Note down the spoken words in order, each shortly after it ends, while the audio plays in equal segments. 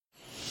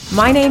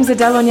My name's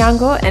Adele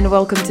Onyango and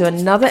welcome to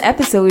another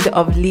episode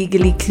of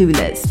Legally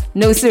Clueless.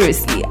 No,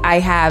 seriously, I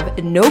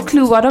have no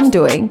clue what I'm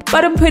doing,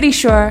 but I'm pretty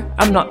sure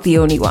I'm not the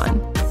only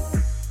one.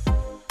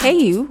 Hey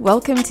you,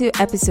 welcome to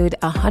episode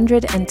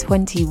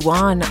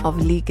 121 of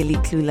Legally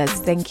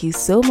Clueless. Thank you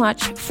so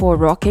much for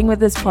rocking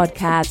with this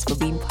podcast, for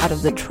being part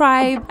of the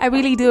tribe. I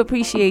really do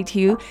appreciate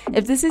you.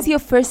 If this is your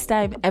first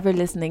time ever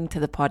listening to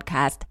the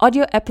podcast,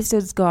 audio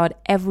episodes go out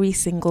every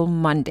single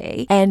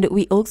Monday. And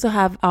we also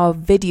have our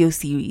video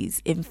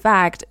series. In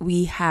fact,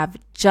 we have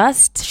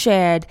just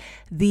shared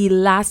the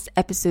last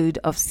episode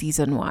of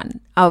season 1.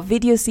 Our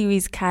video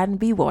series can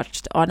be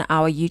watched on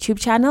our YouTube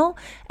channel,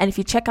 and if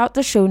you check out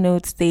the show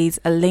notes, there's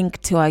a link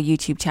to our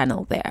YouTube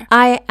channel there.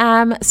 I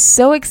am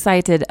so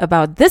excited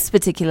about this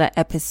particular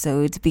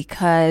episode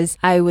because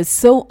I was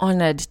so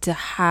honored to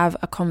have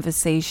a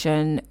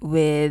conversation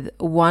with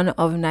one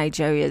of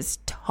Nigeria's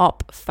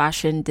top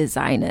fashion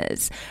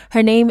designers.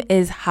 Her name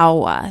is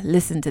Hawa.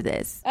 Listen to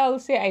this. I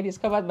would say I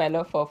discovered my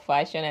love for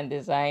fashion and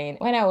design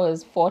when I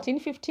was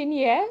 15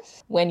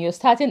 years. When you're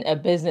starting a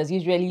business,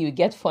 usually you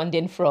get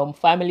funding from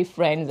family,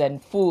 friends,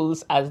 and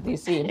fools, as they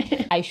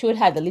say. I showed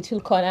her the little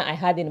corner I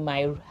had in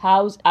my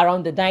house.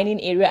 Around the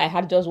dining area, I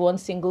had just one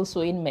single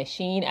sewing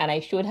machine, and I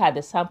showed her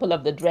the sample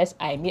of the dress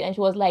I made, and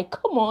she was like,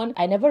 come on.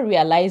 I never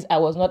realized I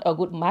was not a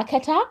good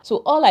marketer. So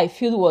all I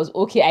feel was,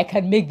 okay, I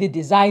can make the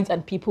designs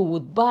and people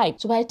would buy.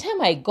 So by the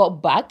time I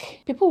got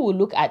back, people would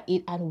look at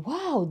it and,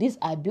 wow, these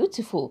are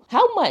beautiful.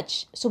 How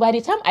much? So by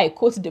the time I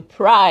quote the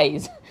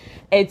price,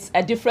 it's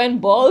a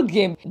different ball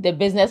game. The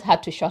business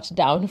had to shut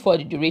down for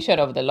the duration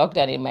of the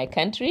lockdown in my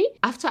country.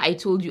 After I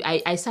told you,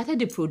 I started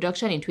the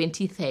production in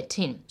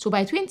 2013. So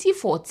by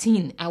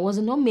 2014, I was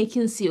not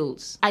making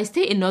sales. I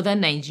stay in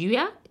northern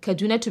Nigeria,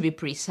 Kaduna to be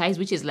precise,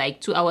 which is like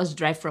 2 hours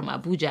drive from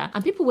Abuja.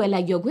 And people were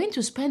like, you're going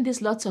to spend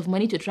this lots of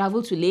money to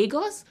travel to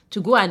Lagos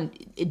to go and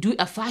do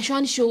a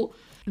fashion show.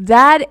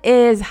 That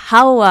is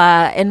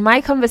Hawa, and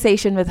my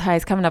conversation with her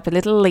is coming up a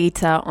little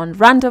later on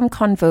Random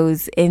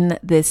Convos in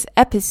this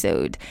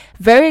episode.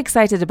 Very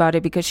excited about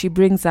it because she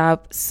brings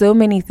up so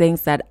many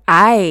things that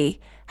I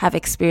have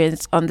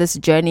experienced on this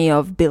journey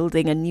of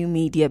building a new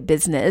media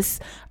business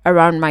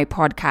around my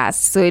podcast.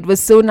 So it was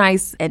so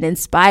nice and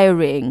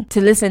inspiring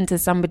to listen to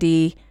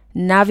somebody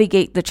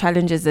navigate the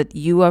challenges that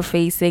you are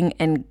facing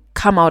and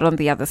come out on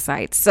the other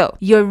side. So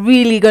you're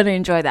really going to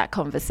enjoy that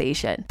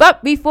conversation.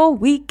 But before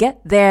we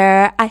get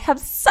there, I have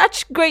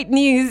such great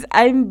news.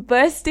 I'm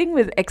bursting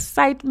with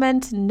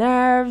excitement,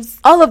 nerves,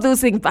 all of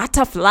those things,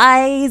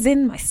 butterflies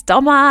in my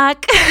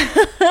stomach.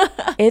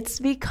 It's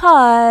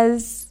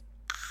because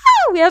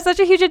we have such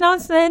a huge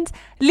announcement.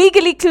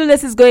 Legally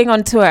Clueless is going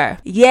on tour.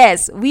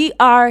 Yes, we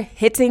are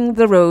hitting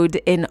the road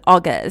in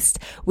August.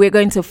 We're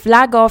going to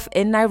flag off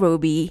in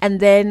Nairobi and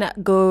then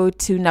go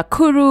to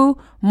Nakuru,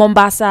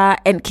 Mombasa,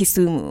 and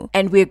Kisumu.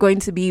 And we're going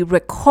to be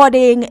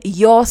recording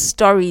your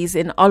stories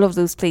in all of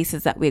those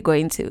places that we're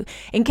going to.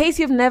 In case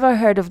you've never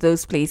heard of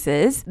those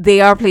places, they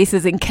are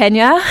places in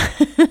Kenya.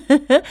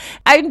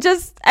 I'm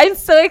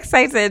so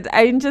excited.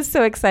 I'm just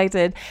so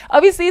excited.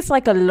 Obviously, it's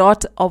like a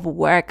lot of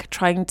work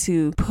trying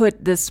to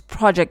put this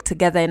project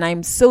together, and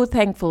I'm so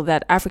thankful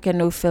that Africa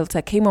No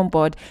Filter came on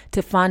board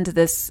to fund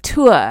this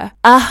tour.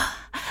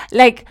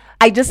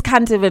 I just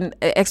can't even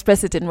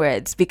express it in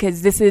words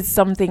because this is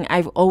something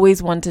I've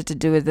always wanted to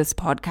do with this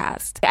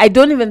podcast. I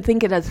don't even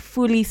think it has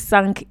fully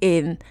sunk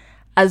in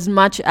as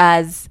much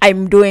as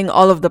I'm doing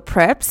all of the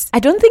preps. I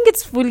don't think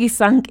it's fully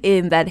sunk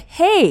in that,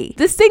 hey,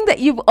 this thing that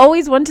you've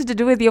always wanted to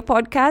do with your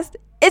podcast,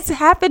 it's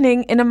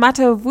happening in a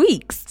matter of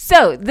weeks.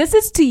 So this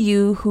is to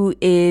you who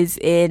is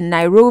in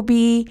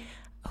Nairobi,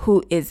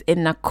 who is in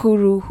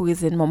Nakuru, who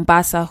is in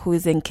Mombasa, who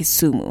is in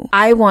Kisumu.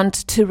 I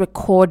want to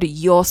record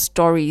your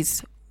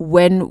stories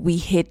when we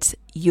hit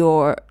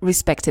your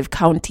respective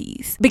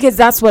counties, because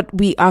that's what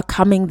we are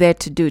coming there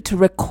to do, to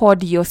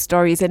record your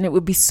stories. And it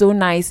would be so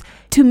nice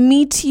to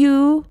meet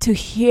you, to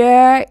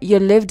hear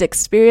your lived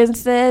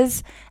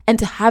experiences, and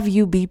to have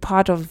you be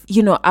part of,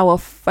 our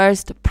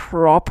first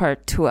proper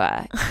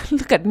tour.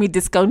 Look at me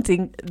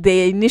discounting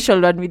the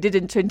initial one we did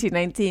in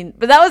 2019,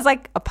 but that was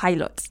like a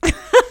pilot.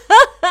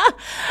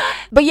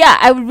 But yeah,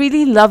 I would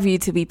really love you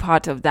to be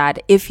part of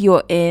that. If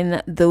you're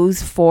in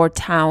those 4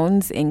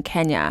 towns in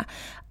Kenya,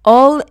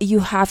 all you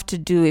have to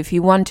do if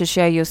you want to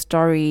share your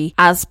story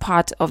as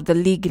part of the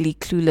Legally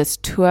Clueless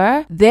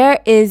tour, there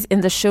is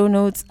in the show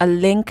notes a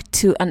link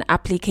to an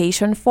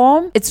application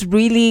form. It's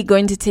really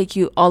going to take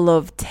you all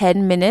of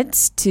 10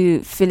 minutes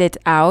to fill it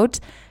out,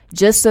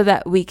 just so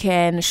that we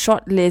can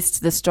shortlist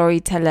the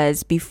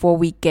storytellers before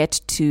we get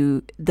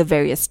to the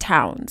various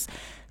towns.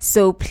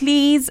 So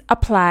please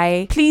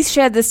apply. Please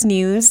share this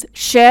news.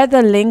 Share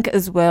the link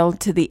as well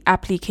to the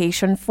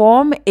application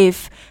form.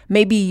 If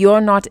maybe you're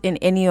not in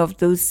any of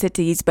those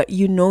cities, but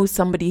you know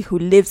somebody who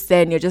lives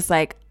there and you're just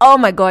like, oh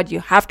my God,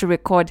 you have to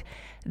record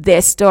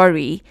their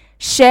story.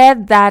 Share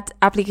that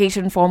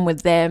application form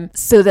with them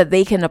so that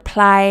they can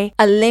apply.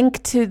 A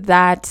link to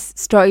that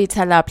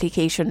storyteller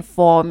application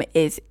form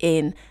is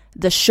in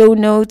the show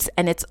notes,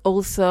 and it's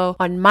also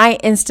on my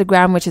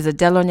Instagram, which is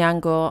Adele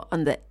Onyango,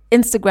 on the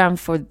Instagram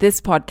for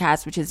this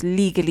podcast, which is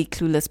Legally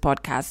Clueless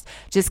Podcast.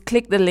 Just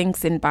click the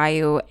links in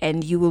bio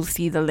and you will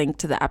see the link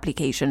to the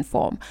application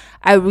form.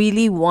 I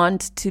really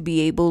want to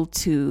be able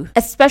to,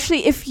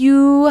 especially if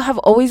you have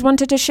always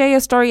wanted to share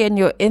your story and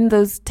you're in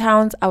those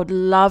towns, I would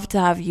love to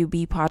have you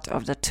be part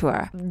of the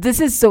tour. This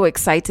is so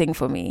exciting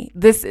for me.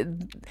 This,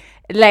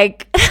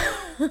 like,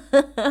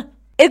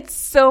 it's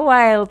so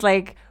wild.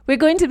 Like, we're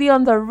going to be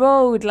on the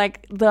road,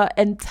 like the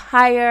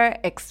entire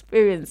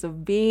experience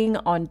of being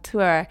on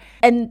tour.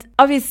 And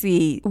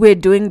obviously, we're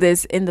doing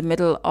this in the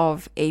middle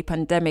of a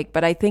pandemic.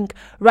 But I think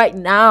right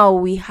now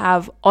we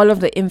have all of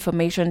the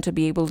information to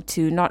be able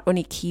to not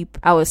only keep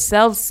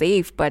ourselves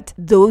safe, but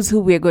those who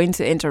we're going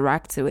to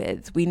interact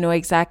with. We know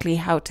exactly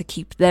how to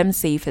keep them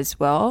safe as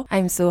well.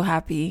 I'm so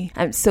happy.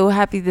 I'm so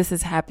happy this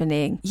is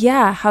happening.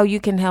 Yeah, how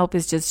you can help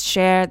is just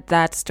share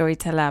that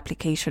Storyteller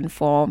application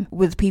form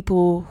with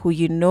people who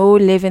you know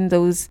live in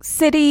those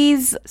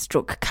cities,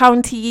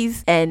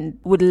 counties, and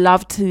would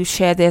love to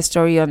share their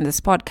story on this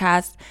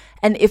podcast.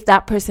 And if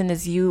that person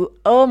is you,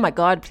 oh my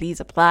God, please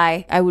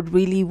apply. I would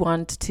really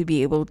want to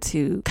be able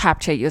to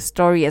capture your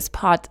story as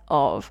part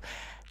of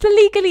the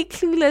Legally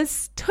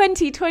Clueless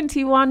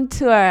 2021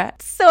 tour.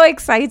 So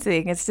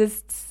exciting.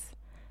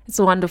 It's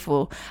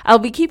wonderful. I'll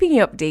be keeping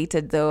you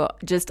updated though,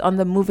 just on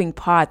the moving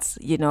parts,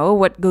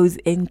 what goes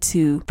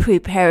into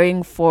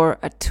preparing for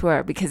a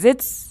tour, because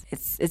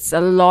it's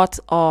a lot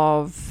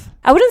of,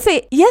 I wouldn't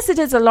say, yes, it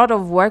is a lot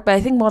of work, but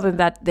I think more than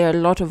that, there are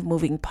a lot of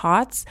moving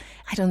parts.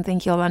 I don't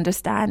think you'll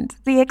understand.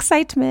 The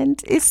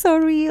excitement is so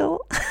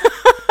real.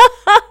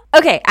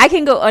 Okay, I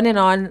can go on and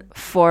on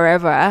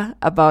forever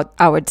about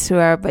our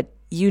tour, but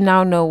you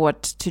now know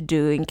what to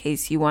do in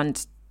case you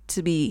want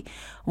to be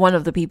one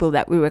of the people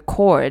that we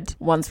record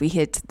once we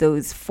hit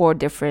those 4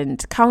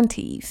 different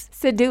counties.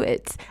 So do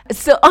it.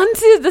 So on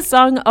to the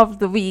song of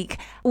the week,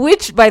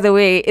 which, by the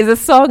way, is a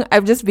song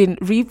I've just been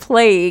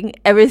replaying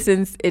ever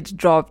since it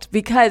dropped,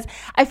 because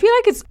I feel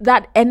like it's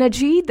that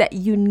energy that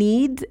you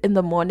need in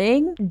the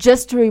morning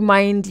just to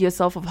remind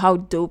yourself of how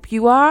dope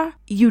you are.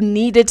 You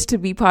need it to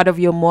be part of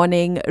your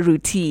morning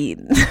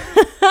routine.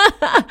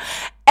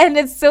 And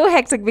it's so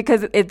hectic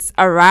because it's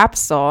a rap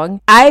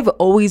song. I've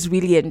always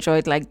really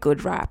enjoyed like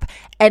good rap.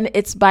 And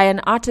it's by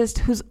an artist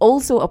who's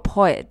also a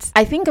poet.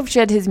 I think I've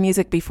shared his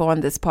music before on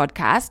this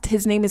podcast.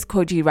 His name is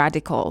Koji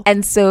Radical.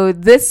 And so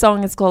this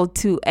song is called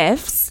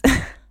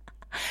 2Fs.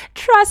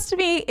 Trust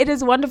me, it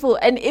is wonderful.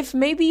 And if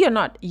maybe you're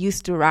not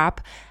used to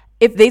rap,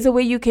 if there's a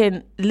way you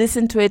can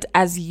listen to it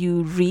as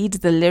you read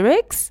the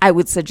lyrics, I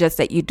would suggest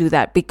that you do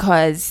that,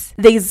 because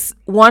there's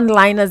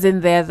one-liners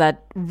in there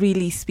that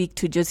really speak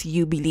to just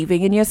you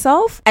believing in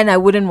yourself, and I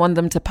wouldn't want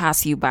them to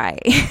pass you by.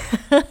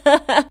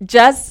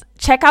 Just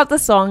check out the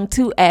song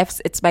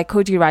 2Fs. It's by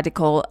Koji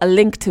Radical. A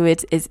link to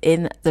it is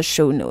in the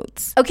show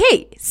notes.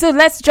 Okay, so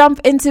let's jump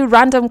into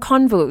random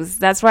convos.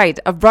 That's right,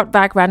 I've brought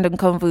back random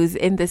convos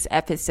in this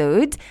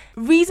episode.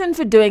 Reason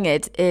for doing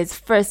it is,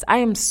 first, I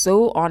am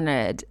so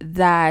honored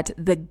that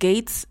the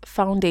Gates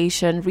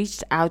Foundation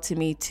reached out to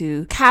me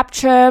to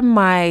capture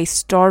my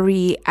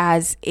story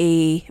as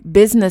a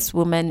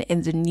businesswoman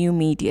in the new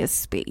media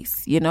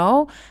space,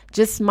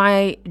 just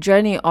my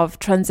journey of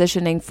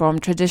transitioning from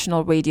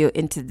traditional radio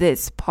into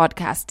this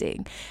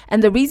podcasting.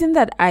 And the reason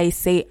that I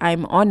say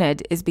I'm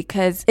honored is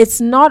because it's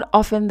not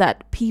often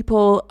that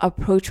people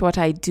approach what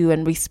I do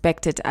and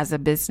respect it as a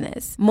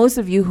business. Most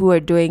of you who are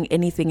doing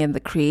anything in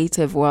the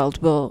creative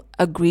world will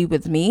agree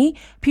with me.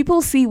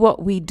 People see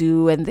what we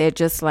do and they're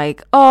just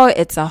like, oh,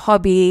 it's a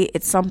hobby,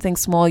 it's something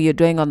small you're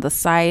doing on the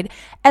side.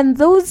 And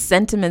those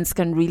sentiments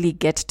can really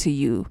get to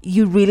you.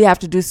 You really have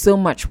to do so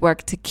much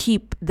work to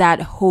keep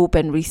that hope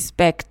and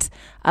respect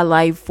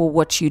alive for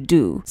what you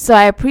do. So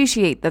I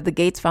appreciate that the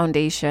Gates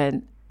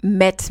Foundation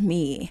met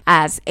me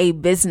as a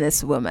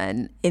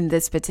businesswoman in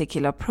this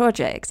particular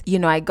project.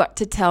 I got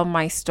to tell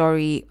my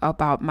story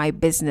about my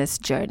business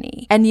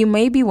journey. And you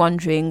may be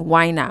wondering,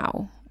 why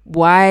now?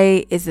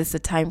 Why is this a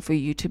time for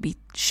you to be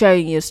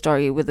sharing your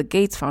story with the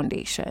Gates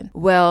Foundation?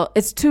 Well,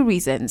 it's 2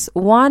 reasons.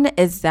 One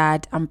is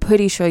that I'm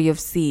pretty sure you've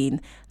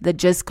seen the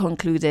just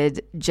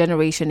concluded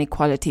Generation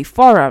Equality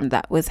Forum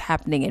that was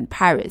happening in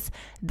Paris.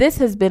 This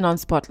has been on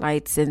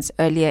Spotlight since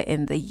earlier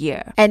in the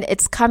year, and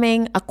it's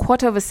coming a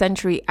quarter of a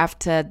century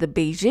after the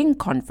Beijing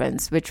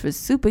conference, which was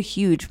super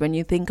huge when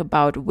you think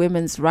about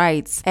women's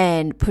rights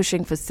and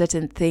pushing for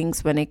certain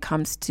things when it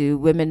comes to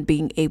women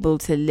being able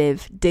to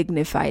live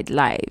dignified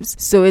lives.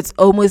 So it's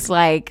almost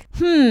like,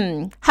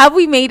 have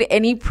we made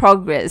any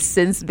progress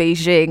since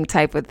Beijing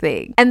type of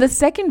thing? And the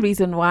second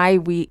reason why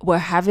we were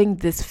having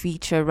this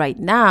feature right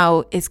now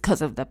is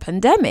because of the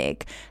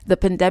pandemic. The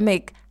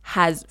pandemic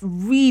has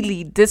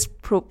really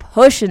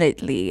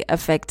disproportionately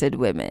affected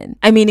women.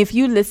 I mean, if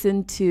you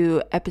listen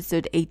to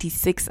episode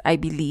 86, I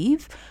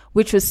believe,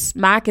 which was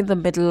smack in the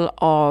middle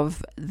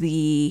of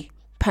the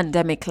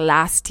pandemic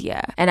last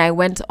year, and I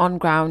went on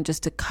ground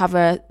just to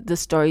cover the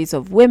stories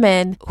of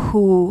women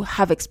who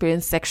have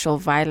experienced sexual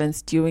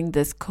violence during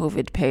this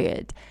COVID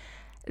period.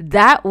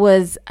 that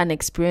was an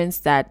experience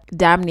that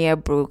damn near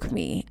broke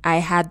me. I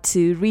had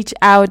to reach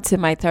out to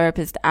my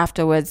therapist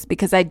afterwards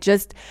because I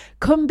just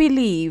couldn't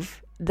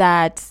believe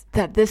that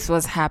this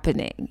was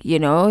happening, you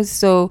know?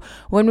 So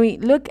when we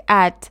look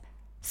at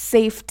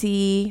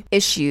safety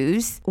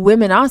issues,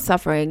 women are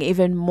suffering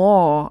even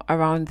more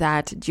around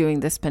that during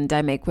this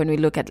pandemic when we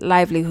look at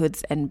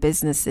livelihoods and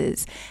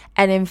businesses.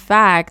 And in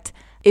fact,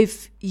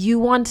 if you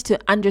want to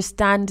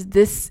understand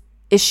this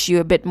issue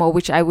a bit more,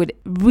 which I would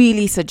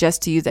really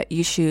suggest to you that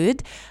you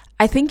should,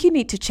 I think you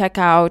need to check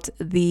out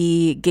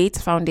the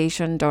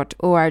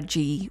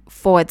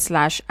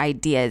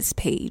gatesfoundation.org/ideas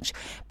page,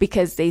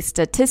 because there's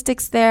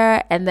statistics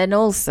there. And then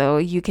also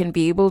you can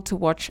be able to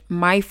watch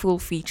my full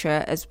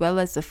feature as well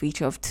as the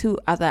feature of 2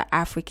 other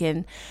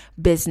African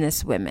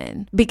business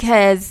women,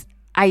 because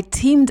I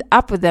teamed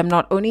up with them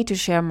not only to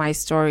share my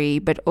story,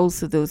 but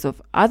also those of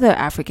other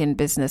African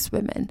business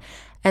women.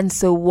 And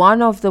so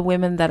one of the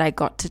women that I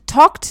got to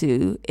talk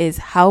to is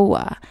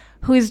Hawa,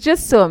 who is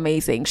just so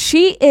amazing.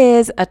 She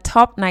is a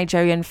top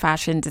Nigerian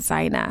fashion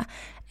designer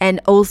and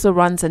also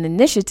runs an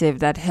initiative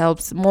that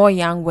helps more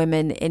young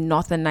women in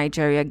northern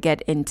Nigeria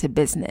get into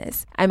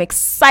business. I'm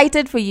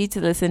excited for you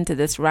to listen to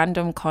this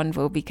random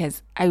convo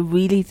because I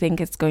really think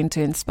it's going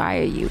to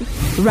inspire you.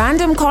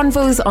 Random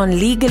convos on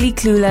Legally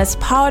Clueless,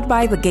 powered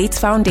by the Gates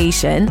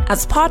Foundation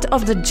as part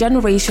of the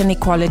Generation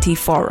Equality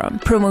Forum,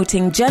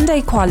 promoting gender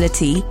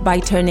equality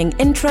by turning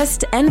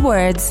interest and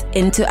words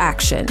into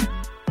action.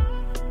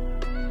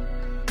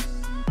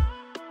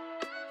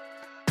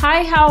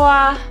 Hi,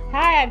 Hawa.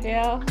 Hi,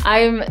 Adele.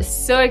 I'm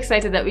so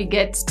excited that we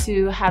get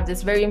to have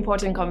this very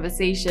important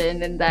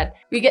conversation and that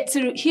we get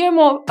to hear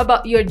more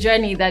about your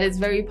journey that is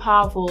very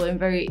powerful and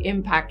very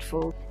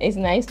impactful. It's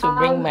nice to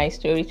bring my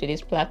story to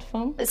this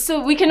platform.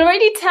 So we can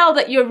already tell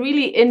that you're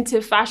really into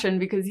fashion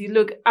because you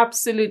look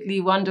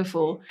absolutely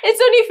wonderful.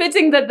 It's only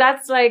fitting that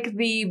that's like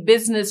the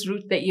business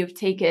route that you've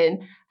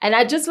taken. And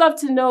I'd just love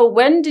to know,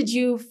 when did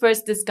you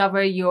first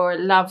discover your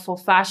love for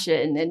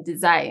fashion and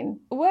design?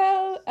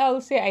 Well,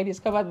 I'll say I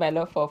discovered my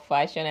love for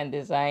fashion and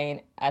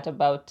design at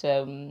about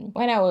when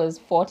I was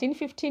 14,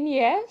 15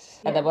 years.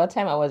 At about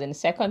time I was in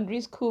secondary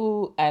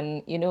school,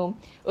 and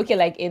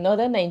like in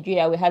northern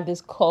Nigeria, we had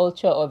this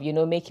culture of,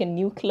 making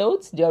new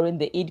clothes during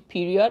the Eid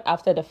period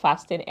after the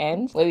fasting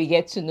ends, where we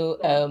get to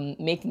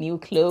make new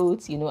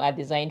clothes, are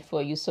designed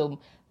for you. So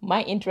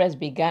my interest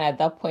began at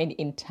that point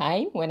in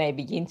time when I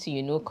began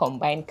to,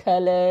 combine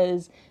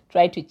colors,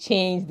 try to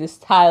change the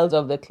styles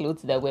of the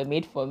clothes that were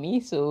made for me.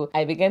 So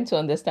I began to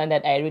understand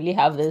that I really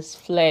have this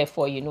flair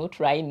for,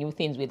 trying new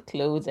things with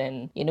clothes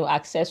and,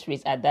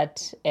 accessories at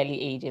that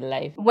early age in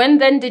life. When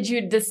then did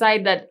you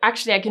decide that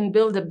actually I can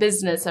build a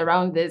business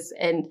around this?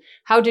 And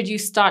how did you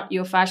start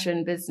your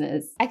fashion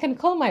business? I can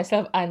call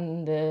myself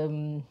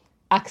an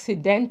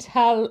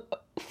accidental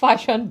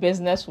fashion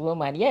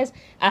businesswoman. Yes,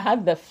 I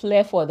had the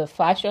flair for the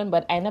fashion,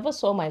 but I never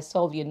saw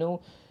myself,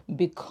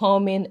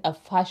 becoming a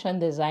fashion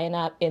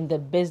designer in the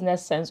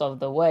business sense of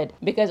the word.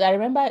 Because I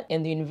remember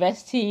in the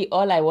university,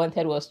 all I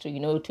wanted was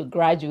to, to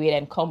graduate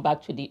and come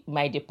back to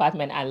my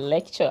department and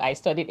lecture. I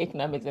studied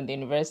economics in the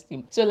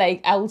university. So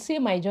I would say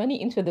my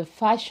journey into the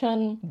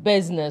fashion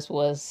business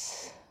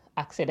was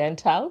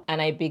accidental,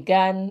 and I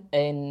began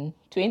in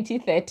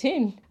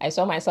 2013. I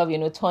saw myself,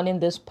 turning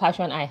this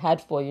passion I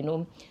had for,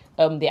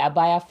 the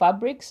abaya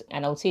fabrics,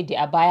 and I would say the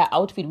abaya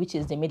outfit, which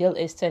is the Middle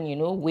Eastern,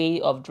 way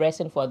of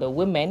dressing for the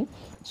women.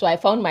 So I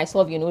found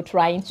myself,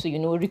 trying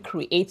to,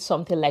 recreate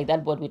something like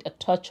that, but with a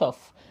touch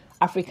of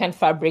African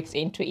fabrics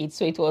into it.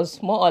 So it was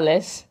more or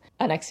less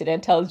an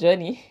accidental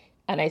journey,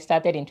 and I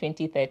started in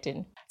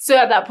 2013. So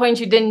at that point,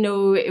 you didn't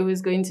know it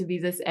was going to be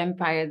this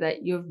empire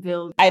that you've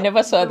built. I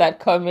never saw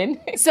that coming.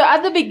 So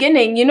at the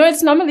beginning,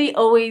 it's normally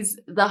always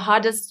the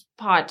hardest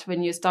part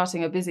when you're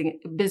starting a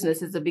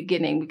business is the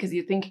beginning, because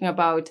you're thinking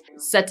about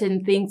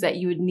certain things that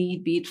you would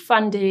need, be it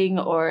funding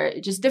or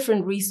just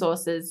different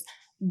resources.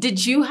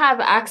 Did you have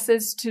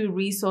access to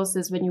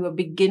resources when you were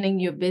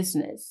beginning your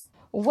business?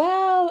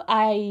 Well,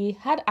 I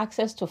had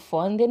access to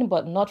funding,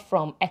 but not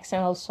from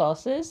external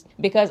sources,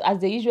 because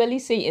as they usually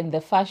say in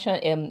the fashion,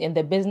 in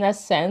the business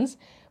sense,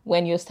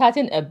 when you're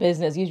starting a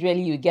business,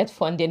 usually you get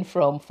funding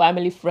from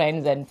family,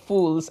 friends, and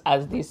fools,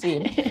 as they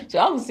say. So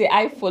I would say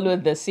I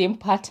followed the same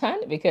pattern,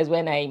 because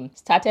when I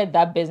started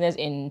that business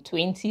in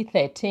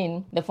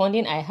 2013, the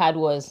funding I had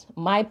was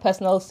my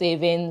personal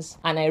savings,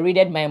 and I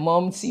raided my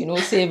mom's,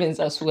 savings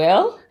as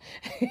well.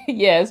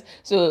 Yes.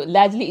 So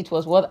largely it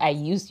was what I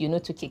used, to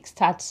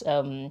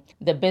kickstart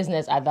the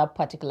business at that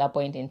particular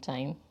point in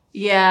time.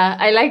 Yeah,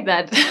 I like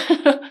that.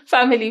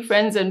 Family,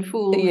 friends, and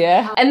fools.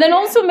 Yeah. And then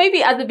also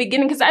maybe at the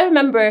beginning, because I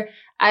remember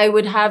I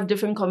would have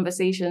different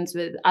conversations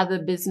with other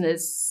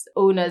business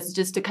owners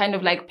just to kind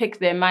of pick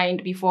their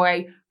mind before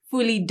I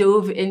fully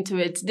dove into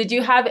it. Did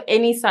you have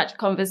any such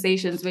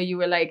conversations where you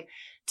were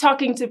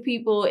talking to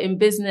people in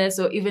business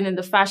or even in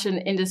the fashion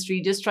industry,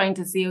 just trying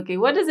to see, okay,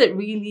 what does it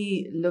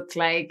really look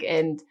like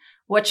and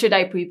what should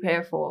I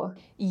prepare for?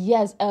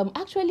 Yes,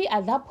 actually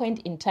at that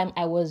point in time,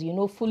 I was,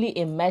 fully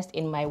immersed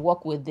in my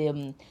work with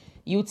the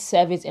youth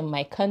service in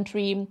my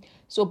country.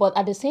 So, but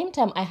at the same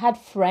time, I had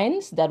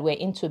friends that were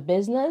into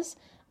business.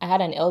 I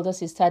had an elder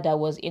sister that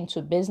was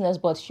into business,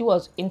 but she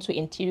was into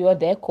interior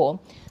decor.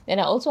 Then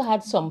I also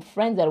had some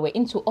friends that were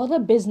into other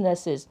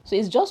businesses. So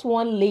it's just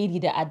one lady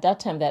that at that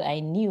time that I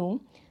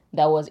knew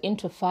that was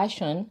into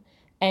fashion.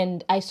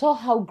 And I saw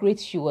how great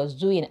she was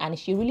doing. And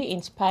she really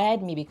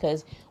inspired me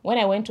because when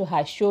I went to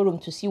her showroom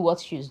to see what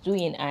she's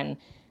doing, and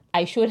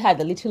I showed her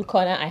the little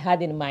corner I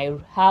had in my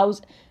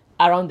house,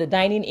 around the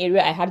dining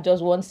area, I had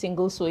just one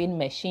single sewing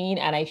machine,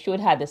 and I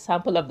showed her the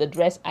sample of the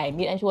dress I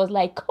made, and she was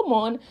like, come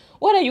on,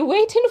 what are you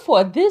waiting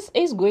for? This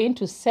is going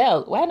to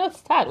sell. Why not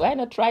start? Why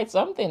not try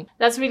something?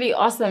 That's really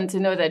awesome to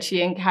know that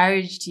she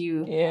encouraged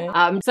you.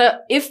 Yeah. So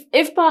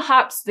if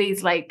perhaps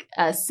there's like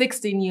a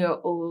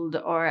 16-year-old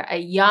or a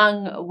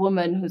young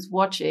woman who's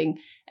watching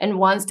and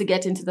wants to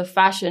get into the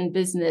fashion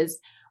business,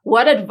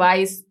 what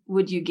advice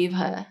would you give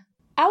her?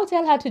 I would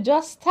tell her to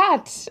just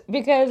start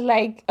because,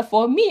 like,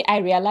 for me, I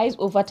realized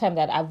over time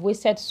that I've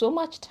wasted so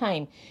much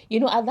time.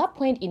 At that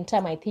point in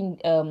time, I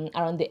think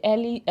around the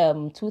early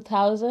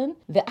 2000,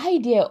 the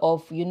idea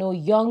of,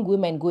 young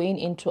women going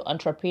into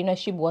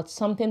entrepreneurship was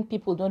something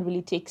people don't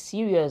really take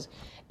serious.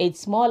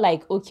 It's more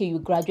like, okay, you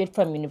graduate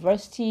from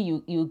university,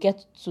 you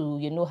get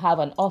to, have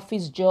an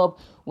office job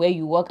where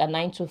you work a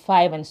 9 to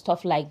 5 and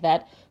stuff like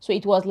that. So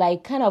it was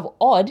like kind of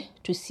odd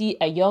to see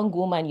a young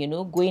woman,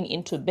 going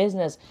into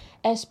business,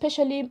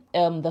 especially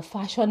the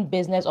fashion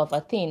business of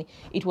a thing.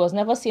 It was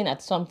never seen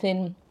as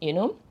something,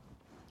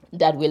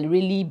 that will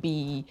really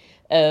be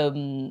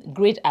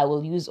great, I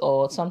will use,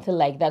 or something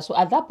like that. So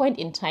at that point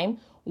in time,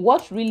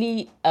 what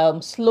really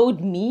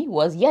slowed me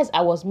was, yes,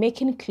 I was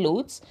making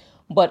clothes,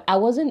 but I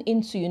wasn't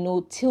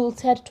into,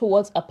 tilted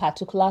towards a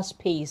particular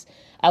space.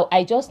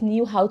 I just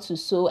knew how to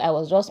sew. I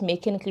was just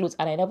making clothes,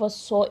 and I never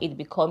saw it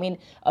becoming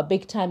a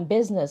big time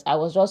business. I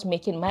was just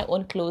making my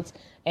own clothes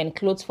and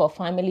clothes for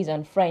families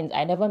and friends.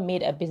 I never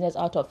made a business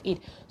out of it.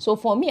 So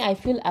for me, I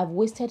feel I've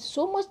wasted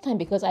so much time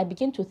because I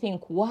begin to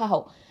think,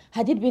 wow,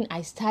 had it been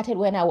I started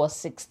when I was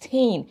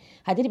 16,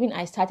 had it been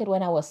I started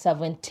when I was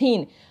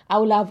 17, I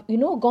would have,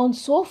 gone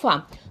so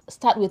far.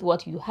 Start with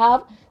what you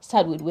have,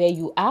 start with where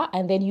you are,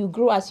 and then you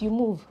grow as you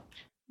move.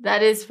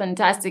 That is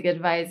fantastic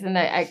advice, and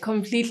I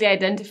completely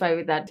identify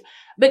with that.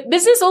 But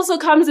business also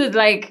comes with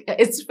like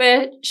its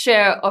fair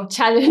share of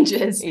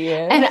challenges.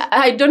 Yes. And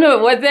I don't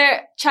know, were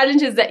there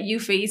challenges that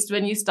you faced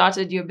when you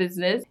started your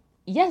business?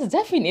 Yes,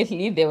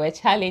 definitely there were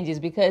challenges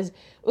because,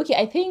 okay,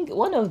 I think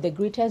one of the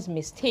greatest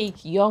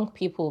mistakes young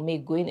people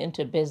make going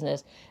into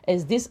business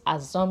is these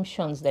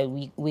assumptions that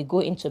we go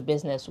into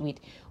business with.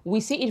 We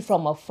see it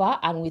from afar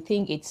and we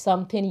think it's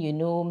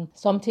something,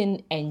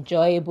 something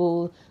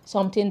enjoyable,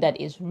 something that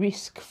is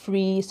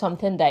risk-free,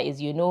 something that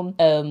is,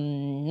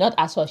 not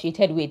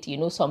associated with,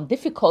 some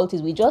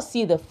difficulties. We just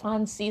see the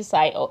fancy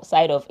side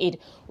of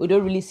it. We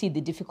don't really see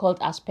the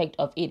difficult aspect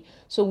of it.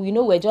 So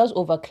we're just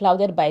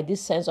overclouded by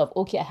this sense of,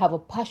 okay, I have a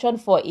passion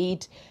for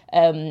it.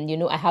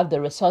 I have the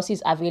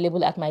resources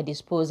available at my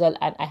disposal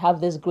and I have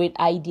this great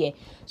idea.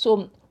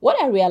 So what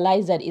I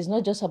realized that it's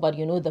not just about,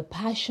 the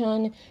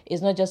passion,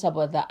 it's not just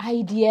about the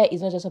idea,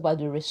 it's not just about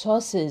the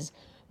resources.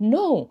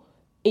 No,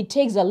 it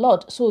takes a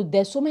lot. So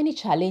there's so many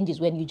challenges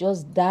when you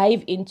just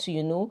dive into,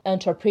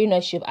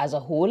 entrepreneurship as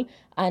a whole,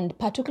 and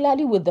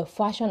particularly with the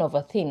fashion of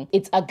a thing.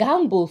 It's a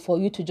gamble for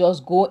you to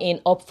just go in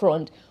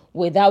upfront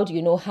without,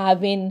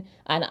 having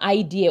an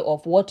idea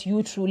of what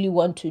you truly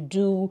want to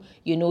do,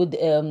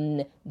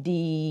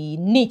 the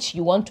niche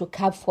you want to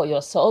carve for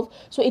yourself.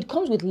 So it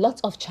comes with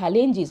lots of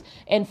challenges.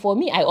 And for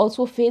me, I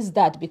also faced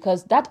that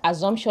because that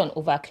assumption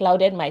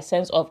overclouded my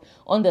sense of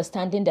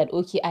understanding that,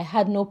 okay, I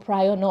had no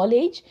prior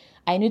knowledge.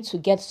 I need to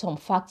get some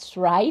facts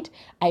right.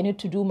 I need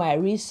to do my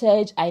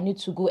research. I need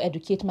to go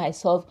educate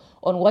myself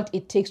on what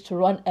it takes to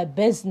run a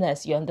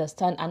business, you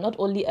understand? And not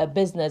only a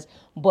business,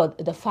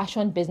 but the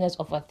fashion business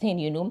of a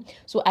thing,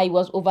 So I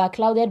was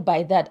overclouded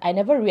by that. I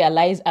never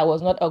realized I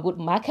was not a good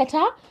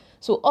marketer.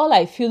 So all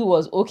I feel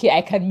was, okay,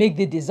 I can make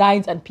the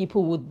designs and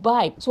people would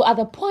buy. So at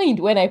the point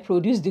when I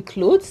produced the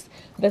clothes,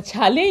 the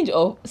challenge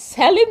of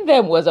selling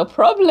them was a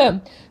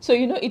problem. So,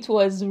 it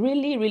was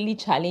really, really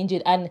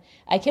challenging. And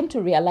I came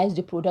to realize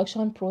the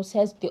production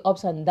process, the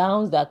ups and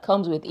downs that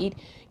comes with it,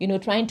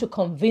 trying to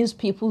convince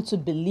people to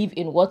believe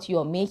in what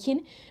you're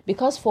making.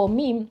 Because for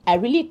me, I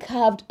really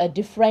carved a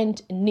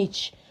different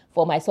niche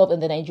for myself in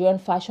the Nigerian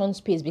fashion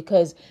space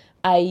because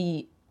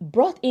I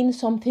brought in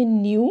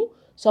something new,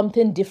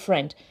 something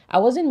different. I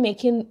wasn't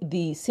making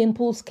the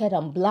simple skirt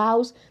and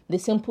blouse, the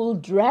simple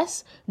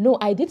dress. No,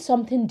 I did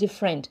something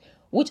different,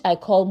 which I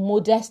call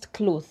modest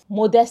clothes,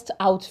 modest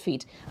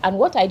outfit. And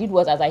what I did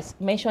was, as I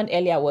mentioned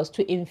earlier, was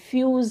to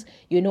infuse,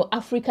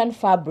 African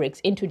fabrics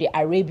into the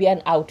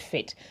Arabian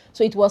outfit.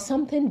 So it was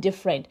something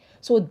different.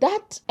 So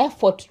that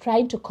effort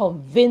trying to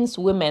convince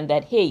women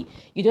that, hey,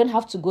 you don't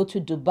have to go to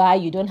Dubai,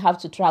 you don't have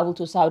to travel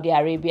to Saudi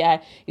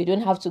Arabia, you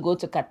don't have to go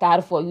to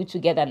Qatar for you to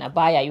get an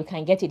abaya, you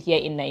can get it here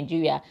in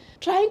Nigeria.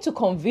 Trying to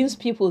convince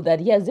people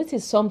that, yes, this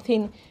is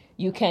something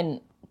you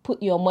can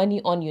put your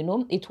money on,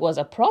 it was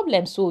a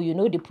problem. So,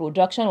 the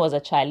production was a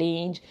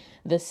challenge,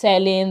 the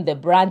selling, the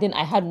branding.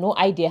 I had no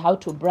idea how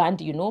to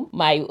brand,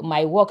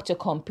 my work to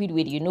compete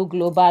with,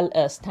 global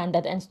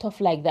standard and stuff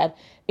like that.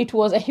 It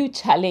was a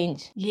huge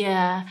challenge.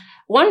 Yeah.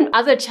 One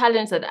other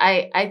challenge that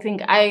I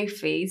think I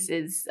face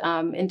is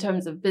in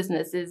terms of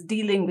business is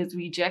dealing with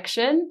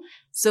rejection.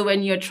 So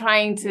when you're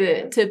trying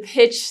to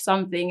pitch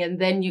something and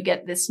then you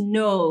get this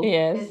no,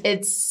 yes,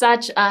 it's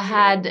such a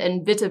hard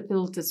and bitter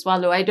pill to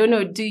swallow. I don't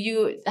know.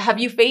 Have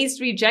you faced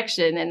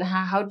rejection, and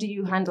how do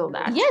you handle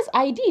that? Yes,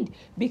 I did,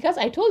 because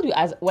I told you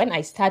as when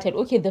I started,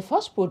 okay, the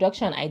first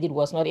production I did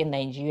was not in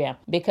Nigeria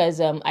because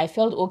I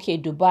felt, okay,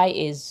 Dubai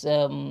is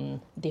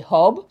the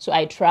hub. So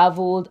I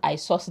traveled, I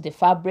sourced the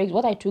fabrics.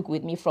 What I took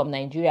with me from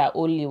Nigeria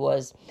only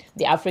was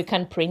the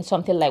African print,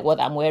 something like what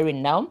I'm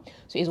wearing now.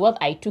 So it's what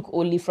I took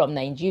only from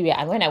Nigeria.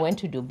 And when I went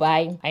to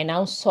Dubai, I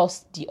now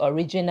sourced the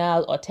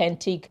original,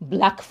 authentic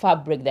black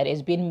fabric that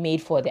has been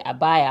made for the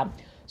abaya.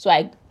 So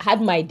I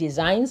had my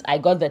designs. I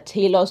got the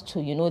tailors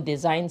to,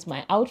 designs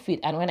my outfit.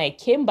 And when I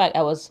came back,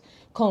 I was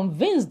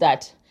convinced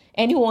that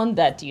anyone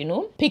that,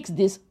 picks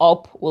this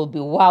up will be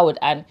wowed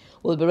and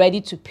will be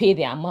ready to pay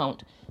the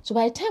amount. So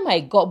by the time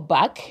I got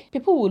back,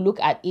 people will look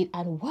at it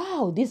and,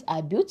 wow, these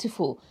are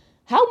beautiful.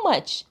 How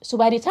much? So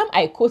by the time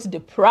I quote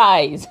the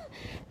price,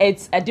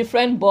 it's a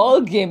different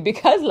ball game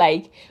because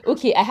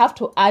okay, I have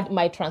to add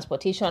my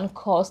transportation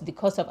cost, the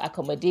cost of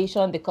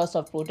accommodation, the cost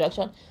of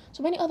production,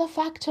 so many other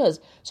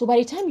factors. So by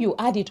the time you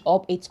add it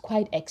up, it's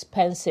quite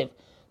expensive.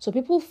 So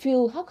people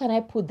feel, how can I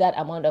put that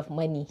amount of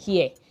money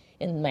here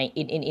in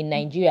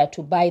Nigeria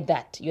to buy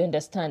that? You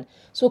understand?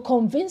 So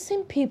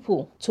convincing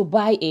people to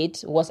buy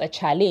it was a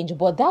challenge,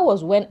 but that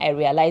was when I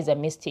realized a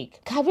mistake.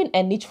 Carving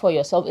a niche for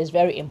yourself is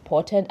very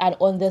important, and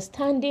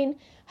understanding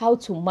how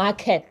to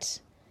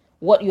market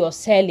what you're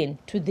selling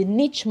to the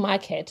niche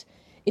market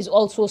is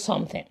also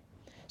something.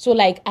 So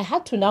I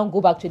had to now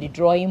go back to the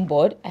drawing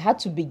board. I had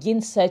to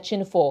begin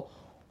searching for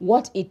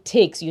what it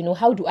takes,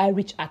 how do I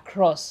reach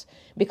across?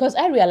 Because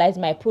I realized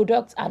my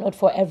products are not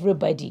for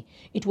everybody.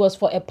 It was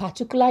for a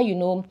particular,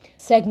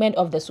 segment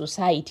of the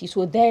society.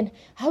 So then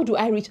how do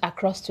I reach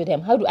across to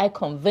them? How do I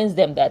convince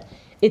them that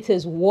it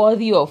is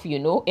worthy of,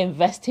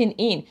 investing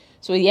in?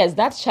 So yes,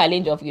 that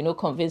challenge of,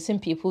 convincing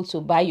people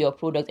to buy your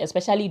product,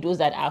 especially those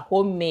that are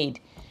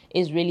homemade,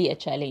 is really a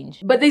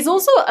challenge. But there's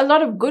also a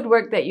lot of good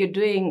work that you're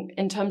doing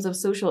in terms of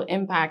social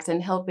impact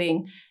and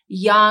helping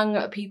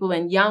young people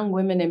and young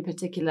women in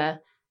particular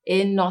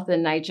in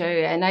northern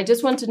Nigeria. And I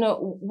just want to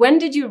know, when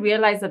did you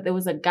realize that there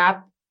was a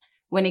gap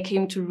when it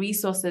came to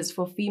resources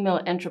for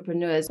female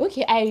entrepreneurs?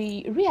 Okay,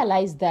 I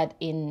realized that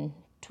in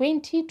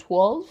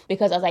 2012,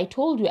 because as I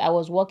told you, I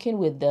was working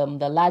with the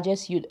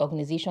largest youth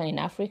organization in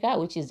Africa,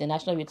 which is the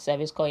National Youth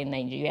Service Corps in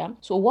Nigeria.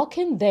 So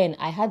working then,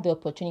 I had the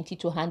opportunity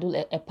to handle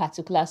a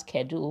particular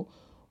schedule,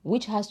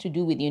 which has to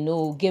do with,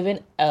 giving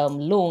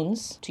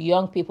loans to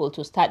young people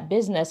to start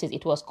businesses.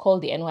 It was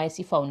called the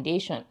NYC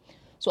Foundation.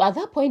 So at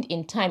that point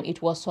in time,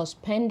 it was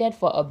suspended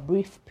for a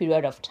brief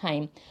period of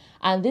time.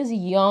 And this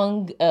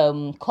young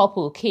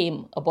couple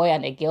came, a boy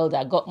and a girl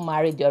that got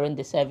married during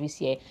the service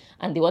year,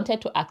 and they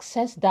wanted to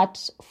access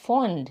that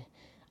fund,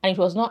 and it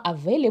was not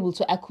available.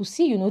 So I could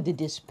see, the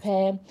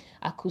despair.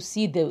 I could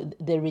see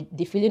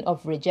the feeling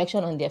of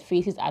rejection on their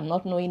faces and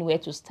not knowing where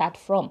to start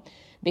from,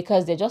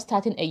 because they're just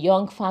starting a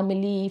young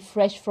family,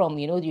 fresh from,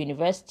 the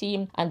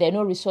university, and there are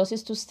no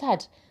resources to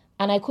start.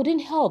 And I couldn't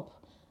help.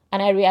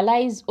 And I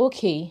realized,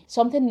 okay,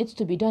 something needs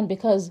to be done,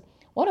 because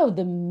one of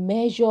the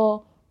major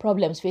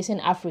problems facing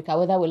Africa,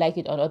 whether we like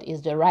it or not,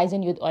 is the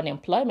rising youth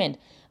unemployment.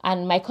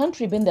 And my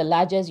country being the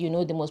largest,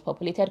 the most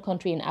populated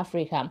country in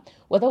Africa,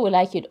 whether we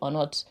like it or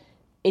not,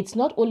 it's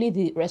not only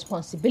the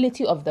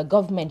responsibility of the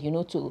government,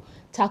 to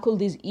tackle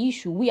this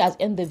issue. We as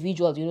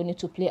individuals, need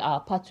to play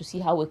our part to see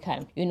how we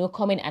can,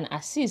 come in and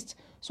assist.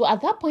 So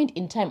at that point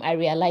in time, I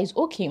realized,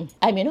 okay,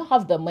 I may not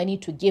have the money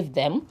to give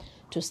them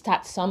to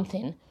start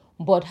something,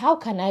 but how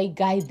can I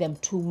guide them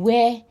to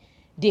where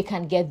they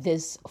can get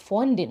this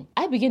funding?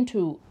 I began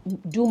to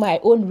do my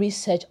own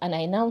research, and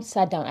I now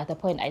sat down at a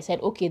point. I said,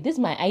 okay, this is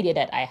my idea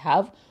that I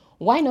have.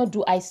 Why not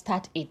do I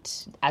start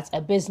it as a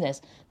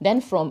business?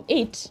 Then from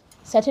it,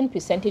 certain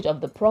percentage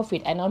of the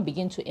profit, I now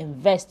begin to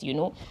invest,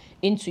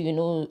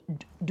 into,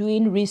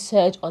 doing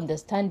research,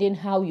 understanding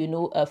how,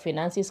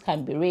 finances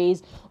can be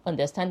raised,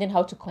 understanding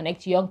how to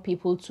connect young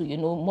people to,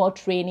 more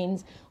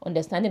trainings,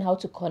 understanding how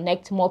to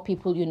connect more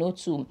people,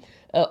 to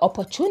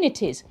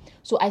opportunities.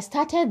 So I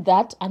started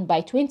that, and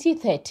by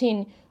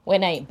 2013,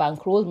 when I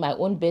bankrolled my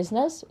own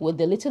business with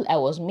the little I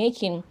was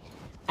making,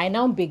 I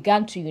now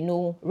began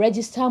to,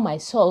 register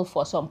myself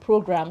for some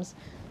programs,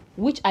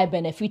 which I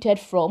benefited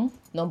from.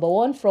 Number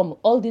one, from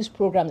all these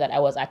programs that I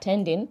was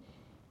attending,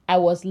 I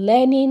was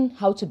learning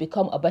how to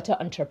become a better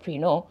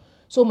entrepreneur.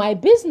 So my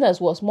business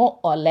was more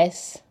or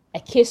less a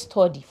case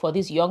study for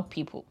these young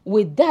people.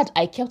 With that,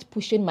 I kept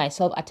pushing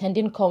myself,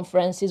 attending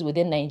conferences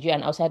within Nigeria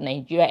and outside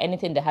Nigeria,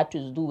 anything that had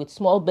to do with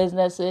small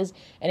businesses,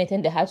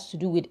 anything that had to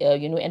do with,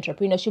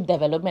 entrepreneurship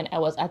development, I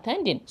was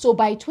attending. So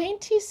by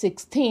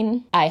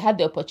 2016, I had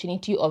the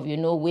opportunity of,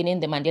 winning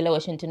the Mandela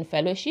Washington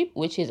Fellowship,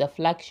 which is a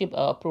flagship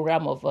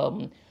program of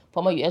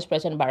former US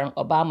President Barack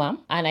Obama,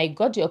 and I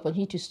got the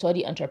opportunity to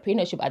study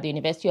entrepreneurship at the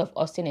University of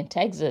Austin in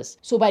Texas.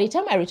 So by the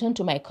time I returned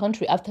to my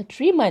country after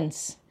 3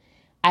 months,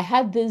 I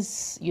had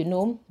this,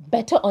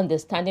 better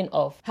understanding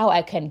of how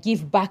I can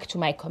give back to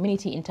my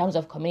community in terms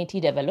of community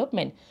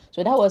development.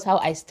 So that was how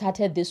I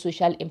started this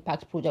social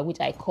impact project, which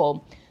I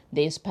call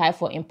the Inspire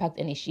for Impact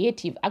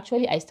Initiative.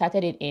 Actually, I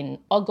started it in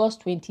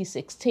August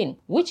 2016,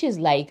 which is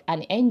like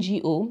an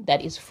NGO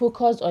that is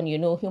focused on,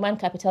 human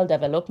capital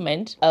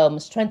development,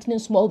 strengthening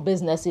small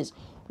businesses,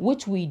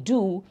 which we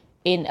do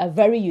in a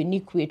very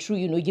unique way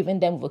through, giving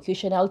them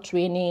vocational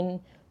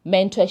training,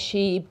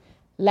 mentorship,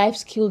 life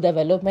skill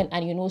development,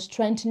 and,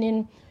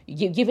 strengthening,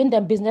 giving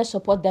them business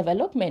support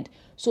development.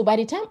 So by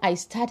the time I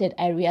started,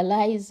 I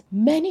realized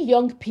many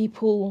young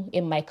people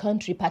in my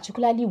country,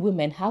 particularly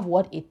women, have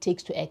what it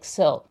takes to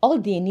excel. All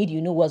they need,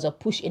 was a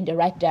push in the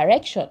right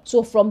direction.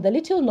 So from the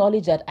little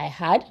knowledge that I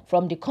had,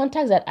 from the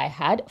contacts that I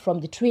had,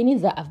 from the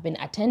trainings that I've been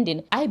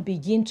attending, I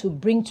begin to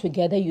bring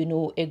together,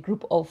 a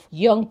group of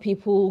young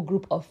people,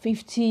 group of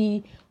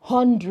 50,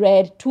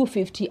 100,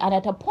 250, and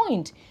at a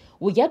point,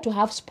 we get to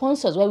have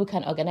sponsors where we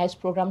can organize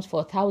programs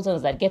for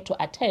thousands that get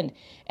to attend.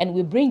 And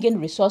we bring in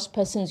resource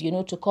persons,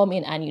 to come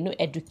in and,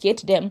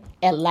 educate them,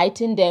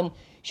 enlighten them,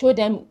 show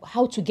them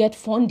how to get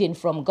funding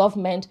from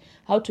government,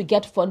 how to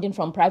get funding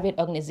from private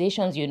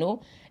organizations,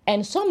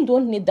 And some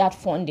don't need that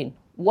funding.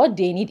 What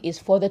they need is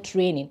further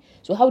training.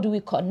 So how do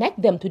we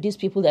connect them to these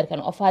people that can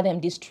offer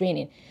them this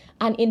training?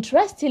 And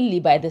interestingly,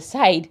 by the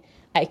side,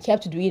 I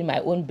kept doing my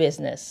own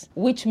business,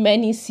 which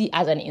many see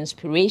as an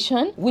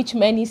inspiration, which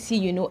many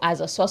see,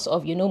 as a source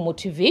of,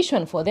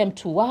 motivation for them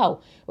to,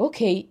 wow,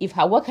 okay, if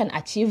Hawa can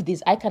achieve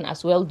this, I can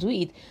as well do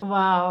it.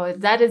 Wow,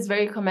 that is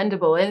very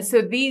commendable. And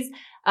so these,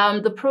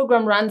 the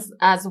program runs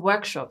as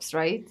workshops,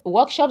 right?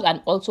 Workshops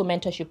and also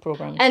mentorship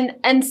programs.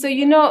 And so,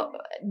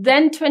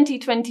 then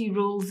 2020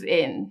 rolls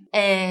in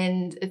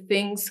and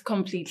things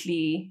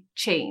completely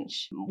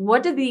change.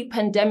 What did the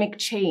pandemic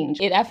change?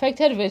 It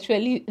affected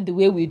virtually the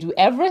way we do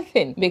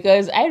everything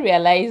because I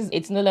realized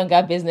it's no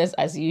longer business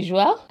as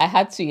usual. I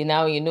had to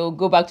now,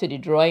 go back to the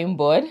drawing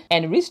board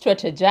and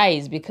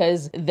re-strategize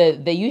because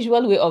the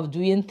usual way of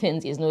doing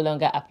things is no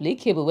longer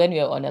applicable when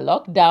you're on a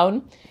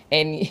lockdown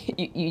and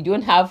you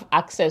don't have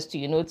access to,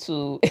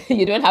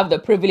 you don't have the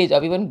privilege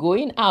of even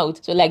going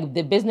out. So like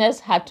the business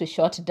had to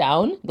shut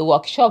down. The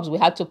workshops, we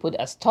had to put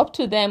a stop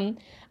to them.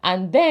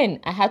 And then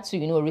I had to,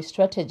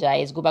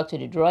 re-strategize, go back to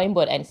the drawing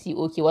board and see,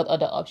 okay, what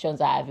other options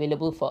are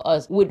available for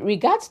us. With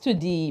regards to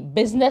the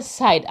business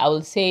side, I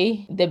will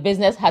say the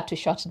business had to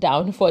shut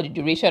down for the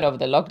duration of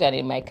the lockdown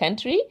in my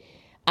country.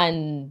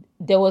 And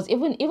there was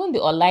even the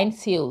online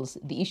sales,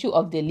 the issue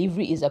of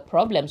delivery is a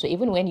problem. So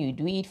even when you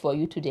do it, for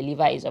you to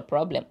deliver is a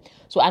problem.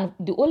 So, and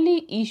the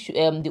only issue,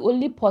 the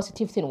only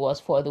positive thing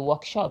was for the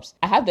workshops.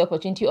 I had the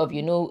opportunity of,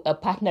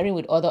 partnering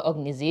with other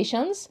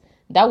organizations.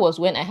 That was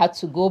when I had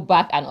to go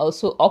back and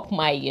also up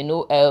my,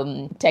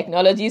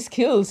 technology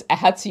skills. I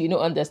had to,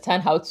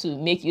 understand how to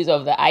make use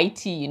of the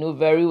IT,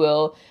 very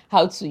well,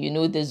 how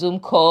to, the Zoom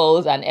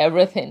calls and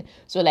everything.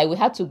 So like we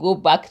had to go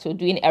back to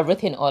doing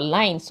everything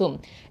online. So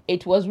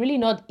it was really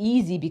not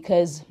easy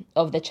because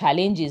of the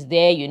challenges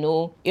there,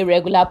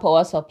 irregular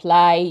power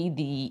supply,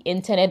 the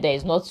internet that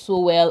is not so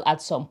well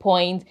at some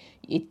point.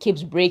 It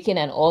keeps breaking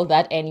and all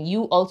that. And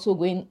you also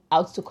going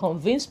out to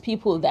convince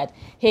people that,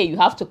 hey, you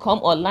have to come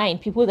online.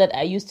 People that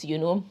are used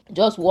to,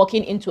 just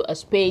walking into a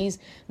space,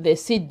 they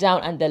sit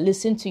down and they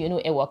listen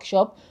to, a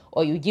workshop,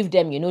 or you give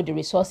them, the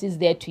resources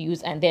there to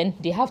use. And then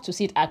they have to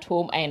sit at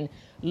home and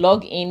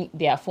log in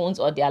their phones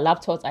or their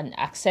laptops and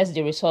access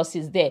the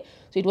resources there.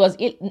 So it was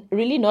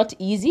really not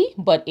easy,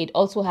 but it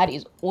also had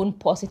its own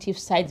positive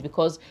sides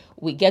because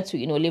we get to,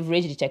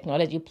 leverage the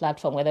technology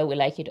platform, whether we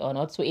like it or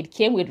not. So it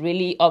came with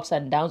really ups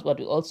and downs, but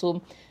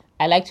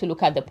I like to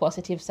look at the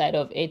positive side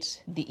of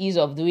it, the ease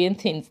of doing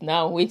things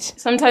now, which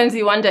sometimes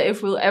you wonder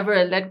if we'll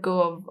ever let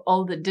go of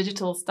all the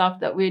digital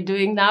stuff that we're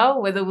doing now,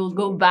 whether we'll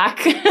go back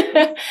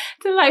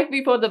to life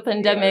before the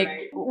pandemic. Yeah,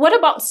 right. What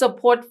about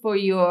support for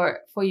your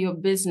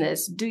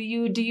business? Do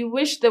you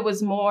wish there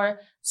was more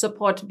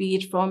support, be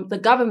it from the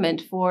government,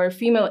 for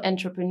female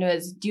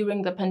entrepreneurs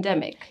during the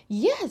pandemic?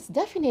 Yes,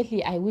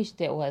 definitely. I wish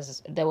there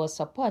was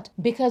support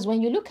because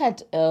when you look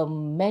at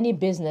many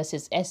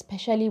businesses,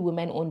 especially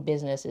women-owned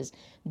businesses,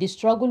 the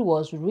struggle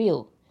was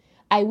real.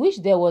 I wish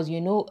there was,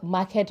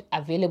 market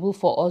available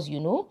for us,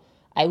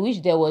 I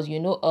wish there was,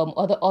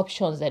 other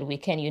options that we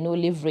can,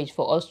 leverage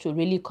for us to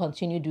really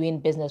continue doing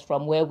business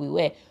from where we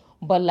were.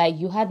 But like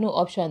you had no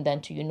option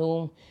than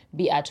to,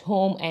 be at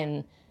home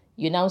and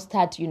you now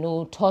start,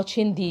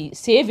 touching the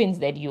savings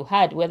that you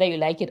had, whether you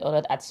like it or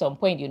not. At some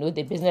point,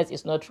 the business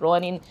is not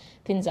running,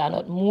 things are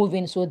not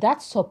moving. So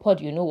that support,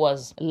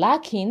 was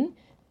lacking.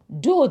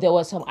 Though there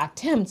were some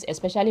attempts,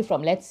 especially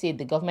from, let's say,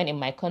 the government in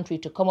my country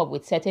to come up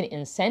with certain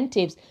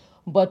incentives,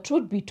 but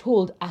truth be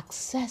told,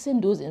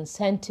 accessing those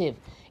incentives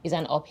is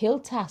an uphill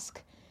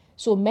task.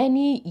 So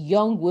many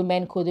young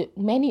women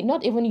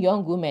not even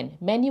young women,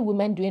 many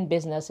women doing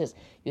businesses,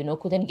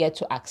 couldn't get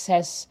to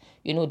access,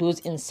 those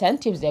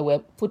incentives that were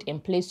put in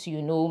place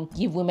to,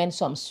 give women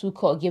some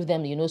succor, give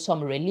them,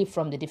 some relief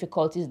from the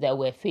difficulties that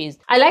were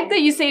faced. I like that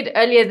you said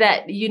earlier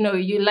that,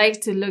 you like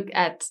to look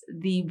at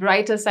the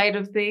brighter side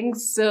of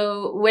things.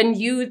 So when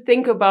you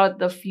think about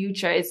the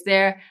future, is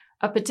there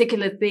a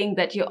particular thing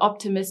that you're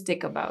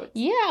optimistic about?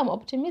 Yeah, I'm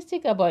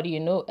optimistic about,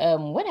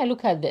 when I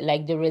look at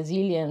the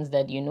resilience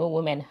that,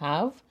 women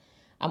have,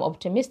 I'm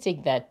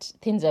optimistic that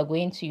things are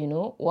going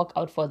to, work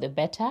out for the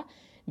better,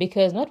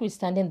 because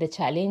notwithstanding the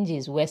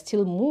challenges, we're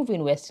still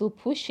moving, we're still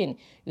pushing,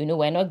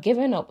 we're not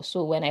giving up.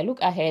 So when I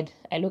look ahead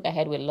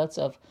with lots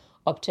of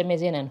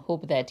optimism and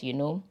hope that,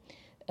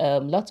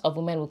 lots of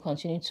women will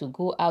continue to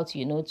go out,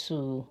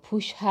 to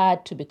push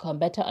hard, to become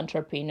better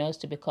entrepreneurs,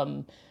 to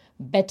become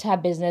better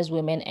business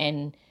women.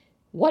 And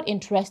what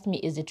interests me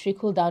is the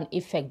trickle-down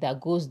effect that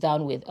goes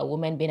down with a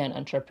woman being an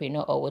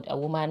entrepreneur or with a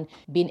woman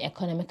being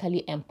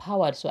economically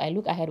empowered. So I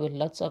look ahead with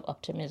lots of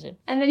optimism.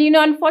 And then,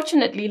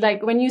 unfortunately,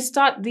 like when you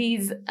start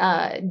these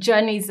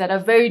journeys that are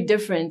very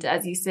different,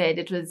 as you said,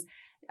 it was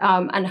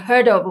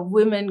unheard of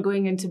women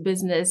going into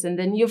business. And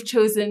then you've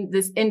chosen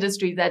this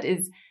industry that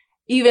is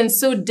even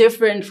so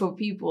different for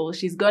people.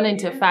 She's gone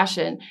into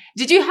fashion.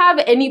 Did you have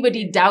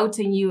anybody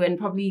doubting you and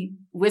probably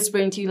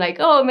whispering to you like,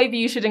 oh, maybe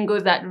you shouldn't go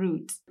that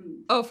route?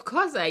 Of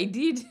course I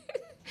did.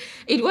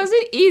 It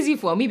wasn't easy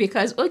for me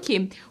because,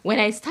 when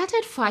I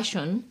started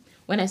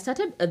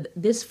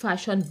this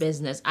fashion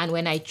business and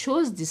when I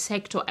chose the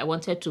sector I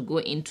wanted to go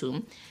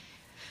into,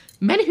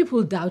 many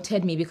people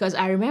doubted me because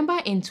I remember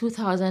in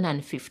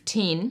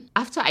 2015,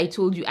 after I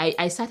told you,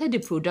 I started the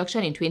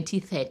production in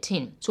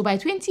 2013. So by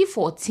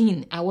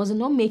 2014, I was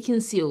not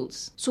making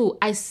sales. So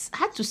I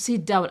had to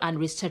sit down and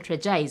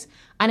re-strategize.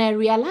 And I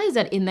realized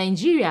that in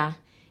Nigeria,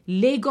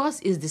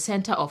 Lagos is the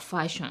center of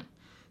fashion.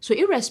 So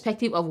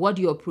irrespective of what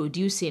you're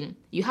producing,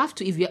 you have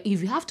to, if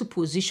you have to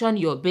position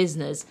your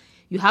business,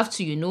 you have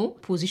to,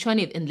 position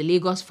it in the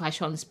Lagos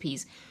fashion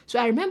space. So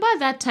I remember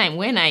that time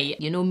when I,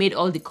 made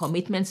all the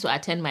commitments to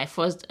attend my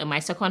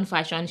second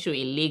fashion show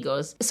in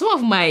Lagos. Some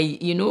of my,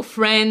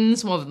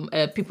 friends, some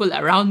of people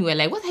around me were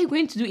like, what are you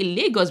going to do in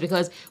Lagos?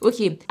 Because,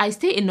 I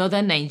stay in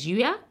northern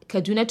Nigeria,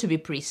 Kaduna to be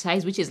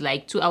precise, which is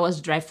like 2 hours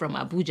drive from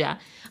Abuja.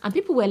 And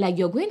people were like,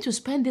 you're going to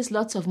spend this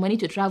lots of money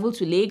to travel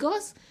to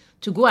Lagos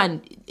to go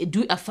and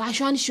do a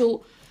fashion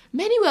show?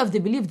 Many were of the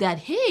belief that,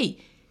 hey,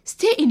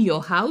 stay in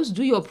your house,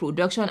 do your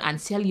production and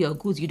sell your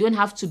goods. You don't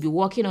have to be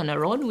walking on a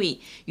runway.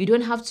 You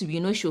don't have to be,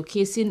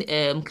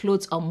 showcasing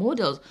clothes or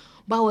models.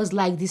 But I was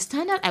like, the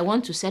standard I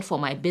want to set for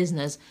my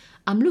business,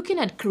 I'm looking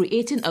at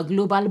creating a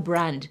global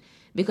brand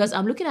because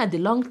I'm looking at the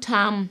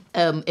long-term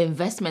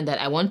investment that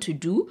I want to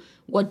do.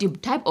 What the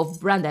type of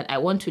brand that I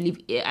want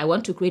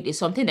to create is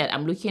something that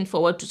I'm looking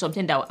forward to,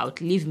 something that will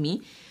outlive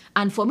me.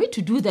 And for me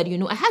to do that,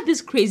 I had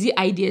these crazy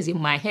ideas in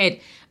my head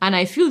and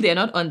I feel they're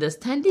not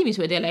understanding me.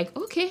 So they're like,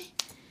 okay,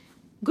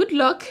 good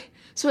luck.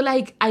 So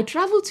I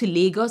traveled to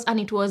Lagos and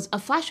it was a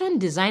fashion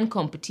design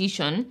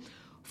competition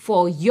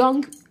for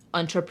young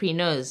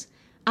entrepreneurs.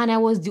 And I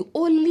was the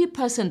only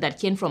person that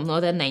came from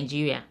northern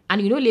Nigeria.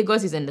 And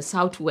Lagos is in the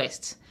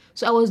southwest.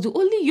 So I was the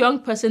only young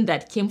person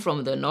that came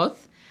from the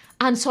north.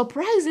 And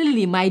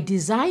surprisingly, my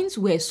designs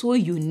were so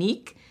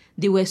unique.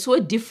 They were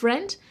so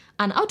different.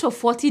 And out of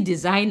 40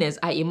 designers,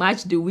 I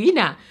emerged the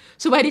winner.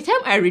 So by the time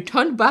I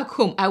returned back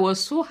home, I was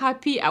so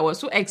happy. I was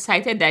so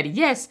excited that,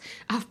 yes,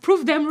 I've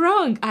proved them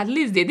wrong. At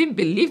least they didn't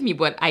believe me,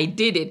 but I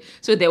did it.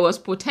 So there was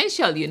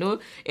potential,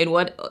 in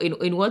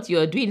what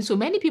you're doing. So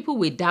many people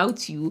will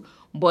doubt you,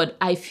 but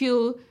I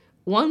feel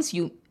once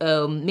you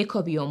make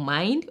up your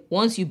mind,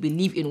 once you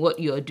believe in what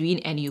you're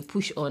doing and you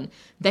push on,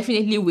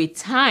 definitely with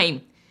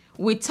time,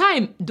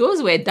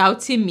 those were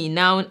doubting me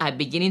now are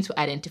beginning to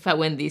identify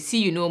when they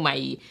see,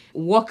 my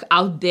work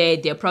out there.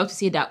 They're proud to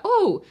say that,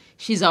 oh,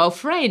 she's our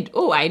friend.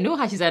 Oh, I know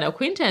her. She's an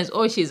acquaintance.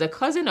 Oh, she's a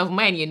cousin of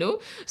mine,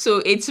 So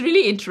it's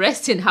really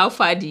interesting how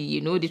far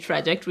the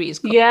trajectory is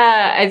going.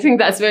 Yeah, I think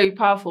that's very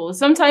powerful.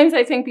 Sometimes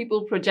I think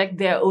people project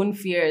their own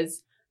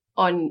fears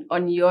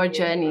on your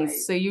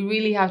journeys. So you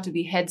really have to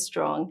be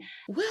headstrong.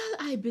 Well,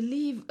 I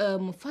believe,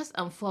 first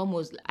and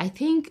foremost, I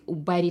think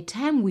by the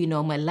time we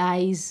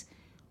normalize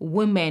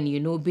women,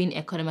 being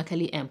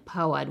economically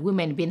empowered,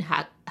 women being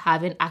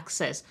having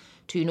access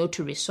to,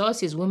 to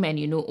resources,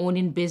 women,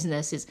 owning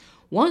businesses.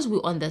 Once we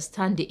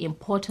understand the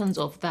importance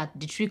of that,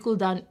 the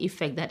trickle-down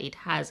effect that it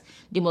has,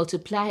 the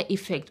multiplier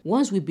effect,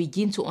 once we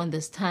begin to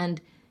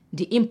understand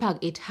the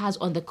impact it has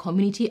on the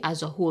community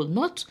as a whole,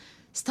 not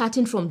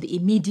starting from the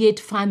immediate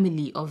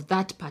family of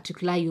that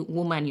particular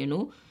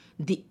woman,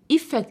 the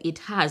effect it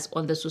has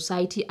on the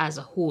society as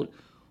a whole.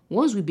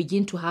 Once we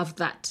begin to have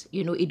that,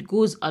 it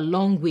goes a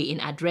long way in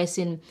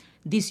addressing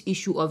this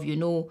issue of,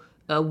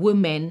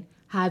 women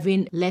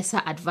having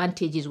lesser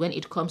advantages when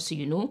it comes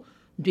to,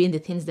 doing the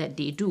things that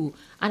they do.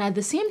 And at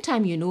the same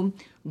time,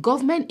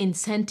 government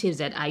incentives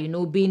that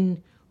are,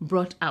 being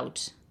brought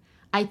out.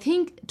 I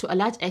think to a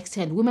large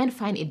extent, women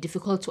find it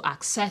difficult to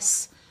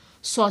access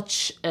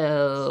such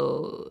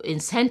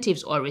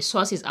incentives or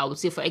resources, I would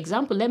say. For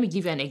example, let me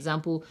give you an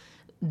example.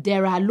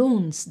 There are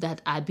loans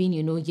that are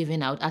being,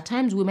 given out. At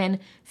times, women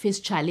face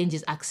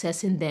challenges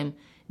accessing them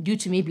due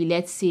to maybe,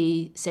 let's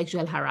say,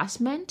 sexual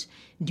harassment,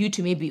 due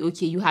to maybe,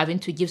 you having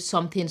to give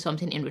something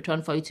in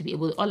return for you to be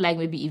able, or like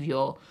maybe if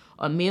you're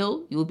a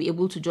male, you'll be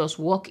able to just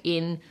walk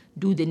in,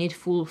 do the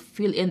needful,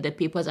 fill in the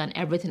papers and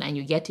everything, and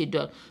you get it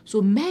done.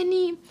 So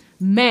many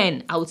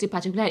men, I would say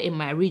particularly in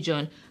my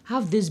region,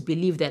 have this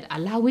belief that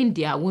allowing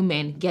their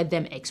women get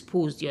them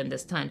exposed, you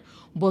understand?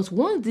 But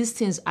once these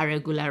things are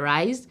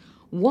regularized,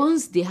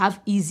 once they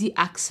have easy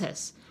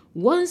access,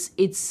 once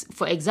it's,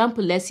 for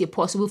example, let's say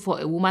possible for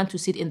a woman to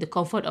sit in the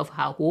comfort of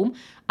her home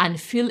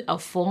and fill a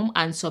form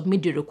and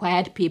submit the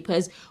required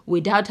papers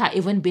without her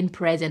even being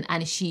present,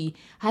 and she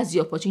has the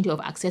opportunity of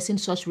accessing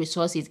such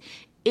resources,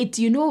 it,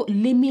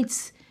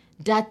 limits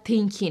that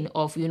thinking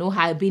of,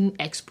 her being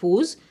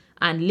exposed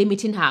and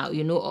limiting her,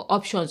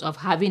 options of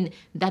having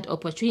that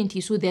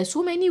opportunity. So there's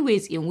so many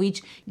ways in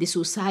which the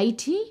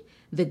society,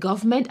 the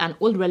government, and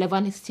all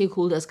relevant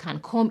stakeholders can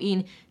come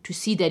in to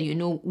see that,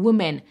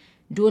 women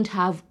don't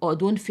have or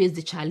don't face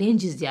the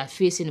challenges they are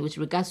facing with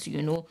regards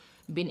to,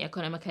 being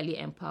economically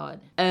empowered.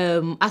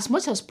 As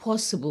much as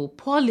possible,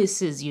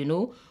 policies,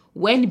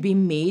 when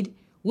being made,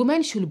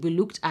 women should be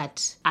looked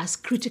at as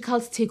critical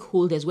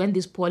stakeholders when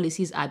these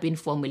policies are being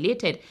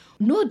formulated.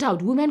 No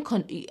doubt, women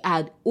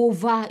are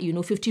over,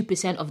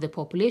 50% of the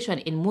population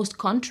in most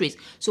countries.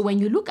 So when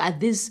you look at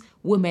these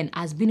women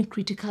as being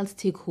critical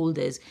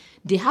stakeholders,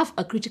 they have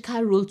a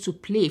critical role to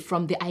play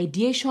from the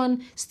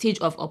ideation stage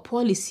of a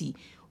policy.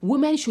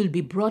 Women should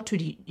be brought to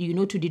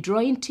the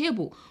drawing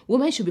table.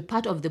 Women should be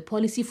part of the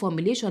policy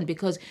formulation,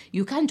 because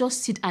you can't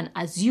just sit and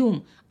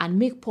assume and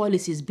make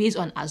policies based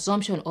on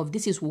assumption of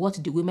this is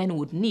what the women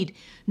would need.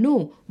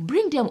 No,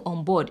 bring them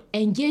on board,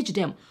 engage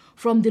them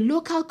from the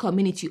local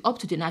community up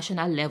to the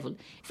national level.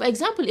 For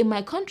example, in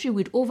my country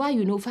with over,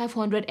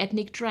 500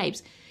 ethnic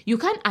tribes, you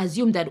can't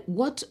assume that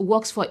what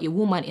works for a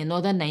woman in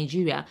northern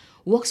Nigeria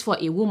works for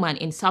a woman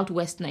in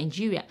southwest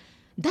Nigeria.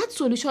 That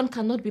solution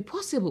cannot be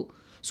possible.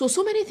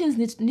 So many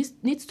things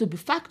needs to be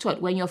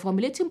factored when you're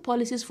formulating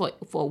policies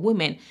for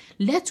women.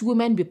 Let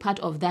women be part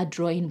of that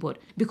drawing board.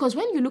 Because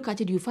when you look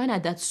at it, you find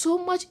out that so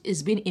much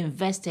is being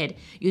invested,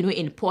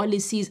 in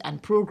policies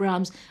and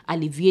programs,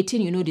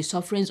 alleviating, the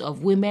sufferings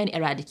of women,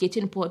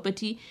 eradicating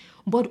poverty.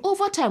 But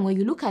over time, when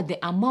you look at the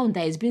amount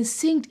that is being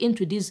synced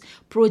into these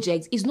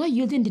projects, it's not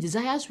yielding the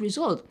desired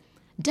result.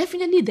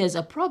 Definitely there's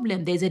a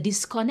problem. There's a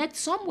disconnect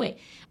somewhere.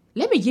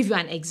 Let me give you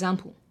an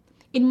example.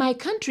 In my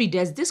country,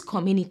 there's this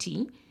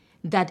community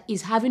that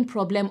is having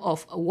problem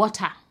of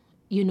water,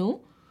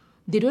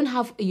 They don't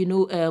have,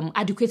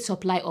 adequate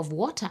supply of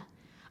water.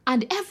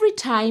 And every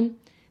time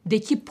they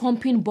keep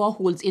pumping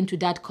boreholes into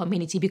that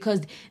community,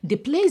 because the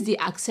place they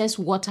access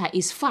water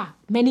is far,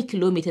 many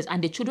kilometers,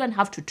 and the children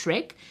have to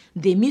trek.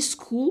 They miss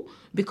school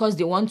because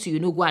they want to,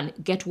 go and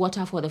get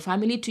water for the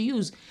family to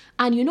use.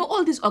 And,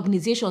 all these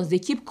organizations, they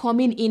keep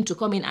coming in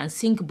and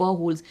sink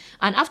boreholes.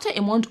 And after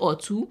a month or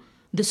two,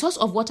 the source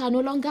of water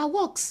no longer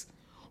works.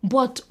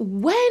 But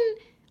when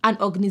an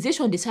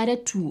organization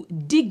decided to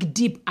dig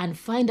deep and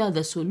find out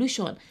the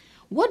solution,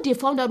 what they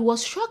found out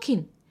was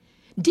shocking.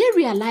 They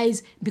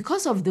realized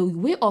because of the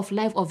way of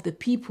life of the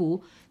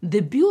people,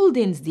 the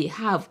buildings they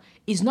have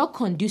is not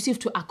conducive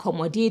to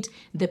accommodate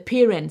the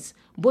parents,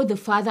 both the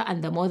father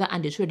and the mother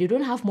and the children. They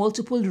don't have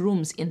multiple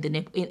rooms in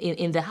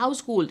the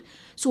household.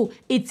 So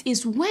it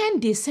is when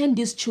they send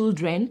these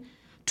children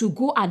to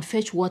go and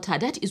fetch water,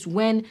 that is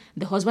when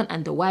the husband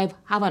and the wife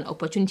have an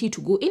opportunity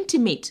to go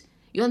intimate.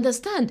 You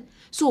understand?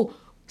 So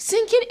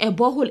sinking a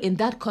borehole in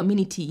that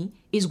community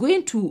is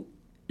going to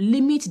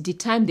limit the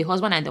time the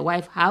husband and the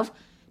wife have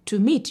to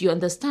meet, you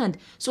understand?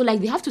 So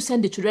they have to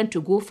send the children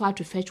to go far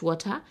to fetch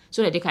water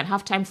so that they can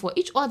have time for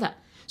each other.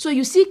 So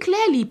you see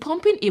clearly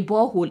pumping a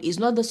borehole is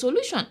not the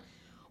solution.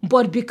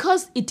 But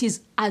because it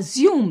is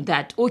assumed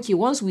that,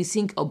 once we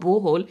sink a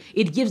borehole,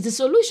 it gives the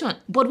solution.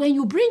 But when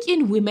you bring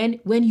in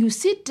women, when you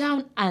sit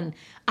down and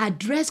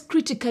address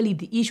critically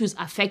the issues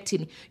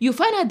affecting, you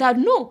find out that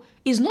no,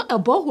 it's not a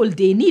borehole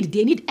they need.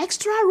 They need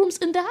extra rooms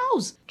in the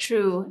house.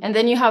 True. And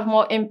then you have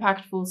more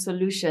impactful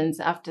solutions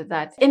after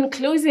that. In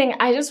closing,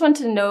 I just want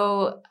to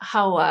know,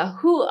 Hawa,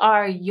 who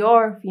are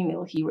your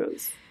female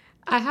heroes?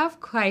 I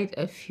have quite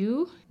a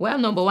few. Well,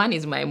 number one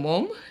is my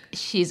mom.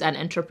 She's an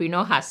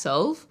entrepreneur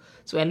herself.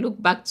 So when I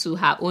look back to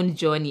her own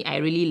journey, I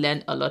really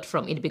learned a lot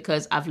from it,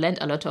 because I've learned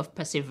a lot of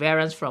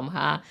perseverance from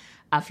her.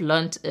 I've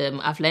learned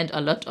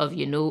a lot of,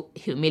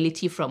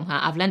 humility from her.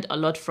 I've learned a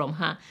lot from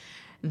her.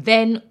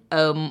 Then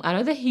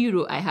another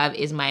hero I have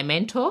is my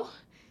mentor.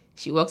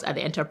 She works at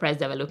the Enterprise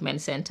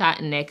Development Center,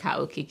 Nneka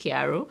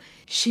Okikiaro.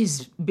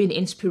 She's been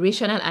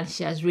inspirational and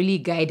she has really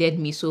guided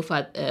me so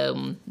far,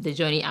 the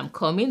journey I'm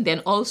coming. Then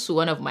also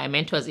one of my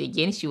mentors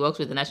again, she works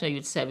with the National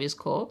Youth Service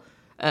Corps.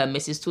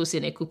 Mrs.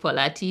 Tosin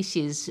Ekupolati.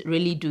 She's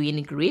really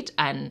doing great,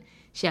 and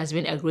she has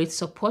been a great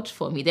support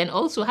for me. Then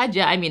also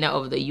Haja Amina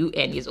of the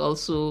UN is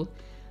also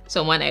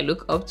someone I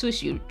look up to.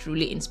 She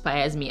truly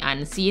inspires me,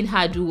 and seeing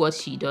her do what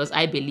she does,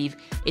 I believe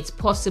it's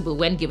possible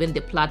when given the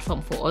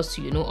platform for us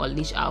to,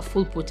 unleash our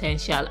full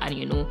potential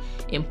and,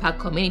 impact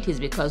communities,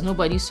 because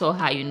nobody saw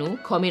her,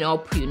 coming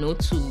up,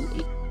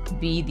 to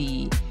be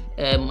the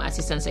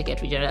Assistant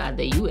Secretary General at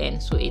the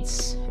UN. So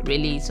it's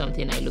really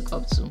something I look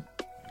up to.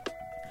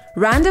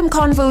 Random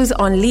Convos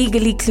on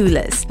Legally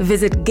Clueless.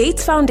 Visit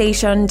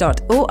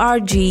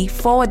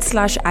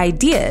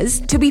gatesfoundation.org/ideas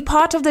to be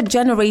part of the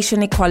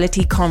Generation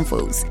Equality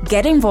Convos.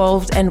 Get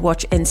involved and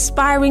watch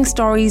inspiring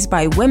stories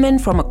by women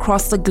from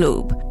across the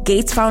globe.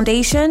 Gates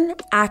Foundation,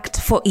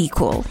 act for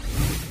equal.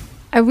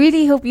 I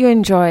really hope you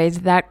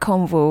enjoyed that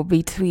convo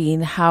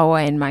between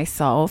Hawa and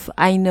myself.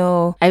 I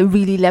know I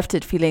really left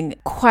it feeling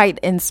quite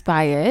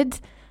inspired,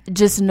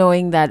 just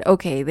knowing that,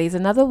 okay, there's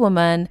another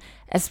woman,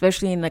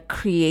 especially in a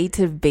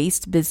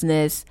creative-based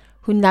business,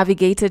 who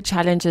navigated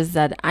challenges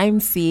that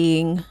I'm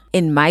seeing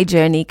in my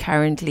journey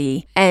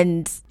currently,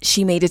 and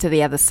she made it to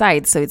the other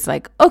side. So it's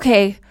like,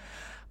 okay,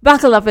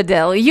 buckle up,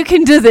 Adele, you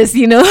can do this,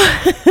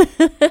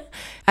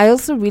 I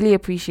also really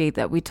appreciate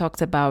that we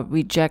talked about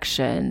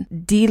rejection,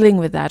 dealing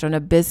with that on a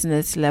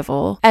business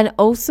level, and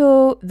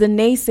also the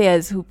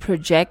naysayers who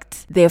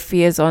project their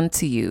fears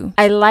onto you.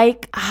 I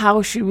like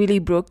how she really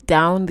broke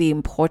down the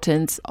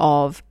importance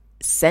of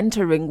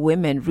centering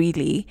women,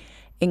 really,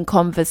 in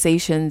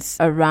conversations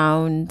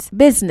around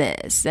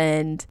business.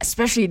 And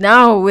especially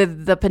now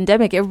with the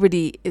pandemic,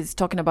 everybody is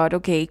talking about,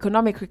 okay,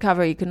 economic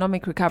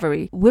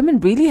recovery. Women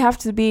really have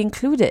to be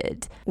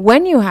included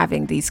when you're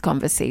having these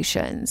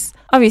conversations.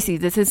 Obviously,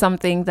 this is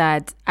something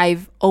that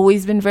I've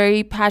always been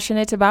very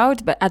passionate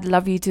about, but I'd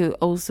love you to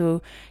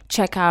also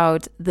check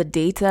out the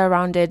data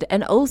around it,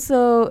 and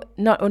also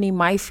not only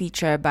my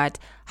feature, but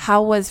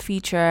Hawa's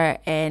feature.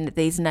 And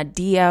there's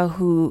Nadia,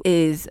 who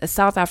is a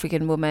South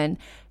African woman.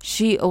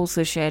 She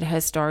also shared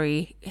her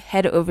story.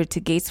 Head over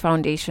to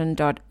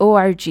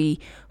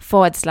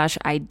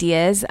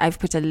gatesfoundation.org/ideas. I've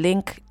put a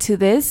link to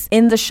this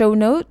in the show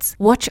notes.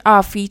 Watch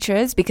our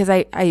features, because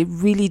I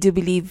really do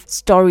believe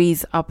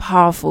stories are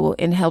powerful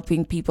in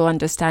helping people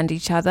understand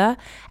each other.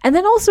 And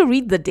then also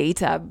read the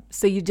data,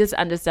 so you just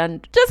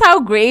understand just how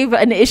grave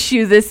an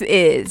issue this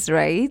is,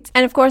 right?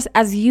 And of course,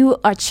 as you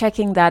are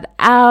checking that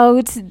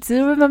out,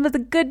 do remember the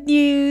good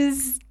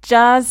news.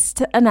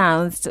 Just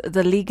announced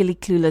the Legally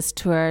Clueless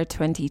Tour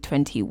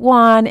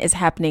 2021 is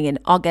happening in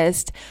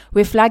August.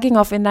 We're flagging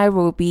off in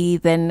Nairobi,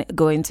 then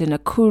going to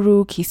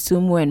Nakuru,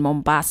 Kisumu, and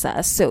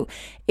Mombasa. So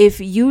if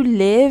you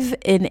live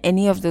in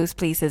any of those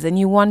places and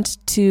you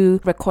want to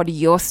record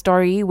your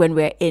story when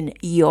we're in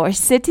your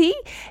city,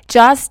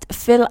 just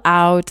fill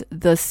out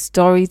the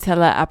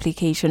storyteller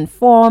application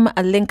form.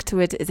 A link to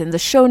it is in the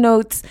show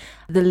notes.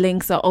 The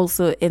links are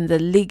also in the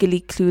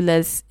Legally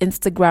Clueless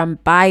Instagram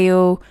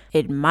bio,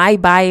 in my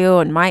bio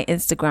on my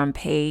Instagram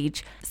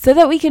page, so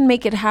that we can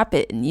make it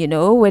happen,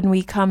 when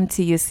we come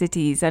to your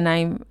cities. And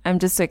I'm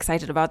just so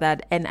excited about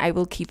that. And I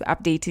will keep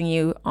updating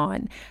you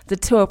on the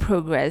tour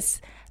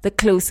progress the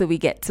closer we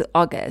get to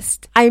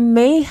August. I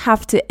may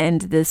have to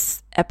end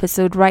this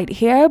episode right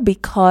here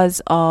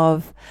because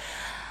of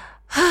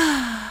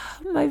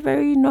my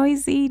very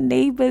noisy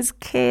neighbor's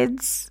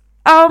kids.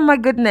 Oh my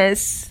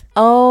goodness.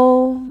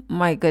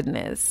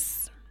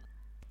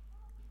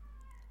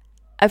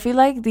 I feel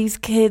like these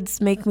kids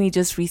make me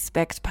just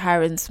respect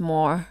parents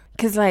more,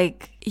 because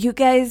you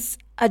guys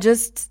are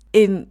just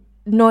in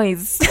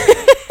noise.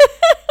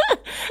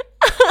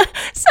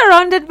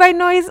 Surrounded by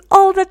noise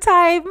all the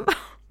time.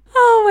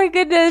 Oh my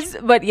goodness.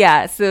 But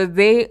yeah, so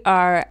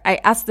I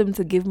asked them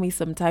to give me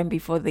some time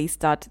before they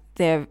start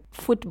their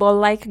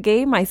football-like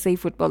game. I say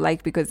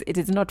football-like because it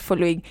is not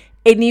following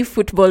any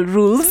football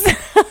rules.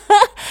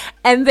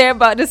 And they're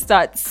about to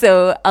start.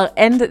 So I'll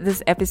end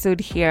this episode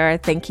here.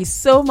 Thank you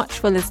so much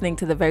for listening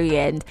to the very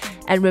end.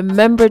 And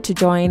remember to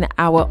join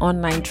our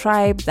online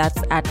tribe. That's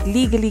at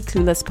Legally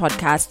Clueless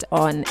Podcast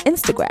on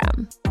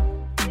Instagram.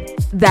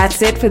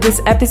 That's it for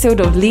this episode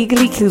of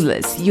Legally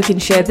Clueless. You can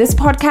share this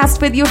podcast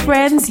with your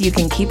friends. You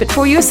can keep it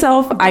for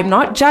yourself. I'm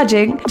not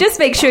judging. Just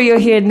make sure you're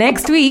here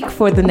next week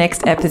for the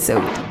next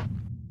episode.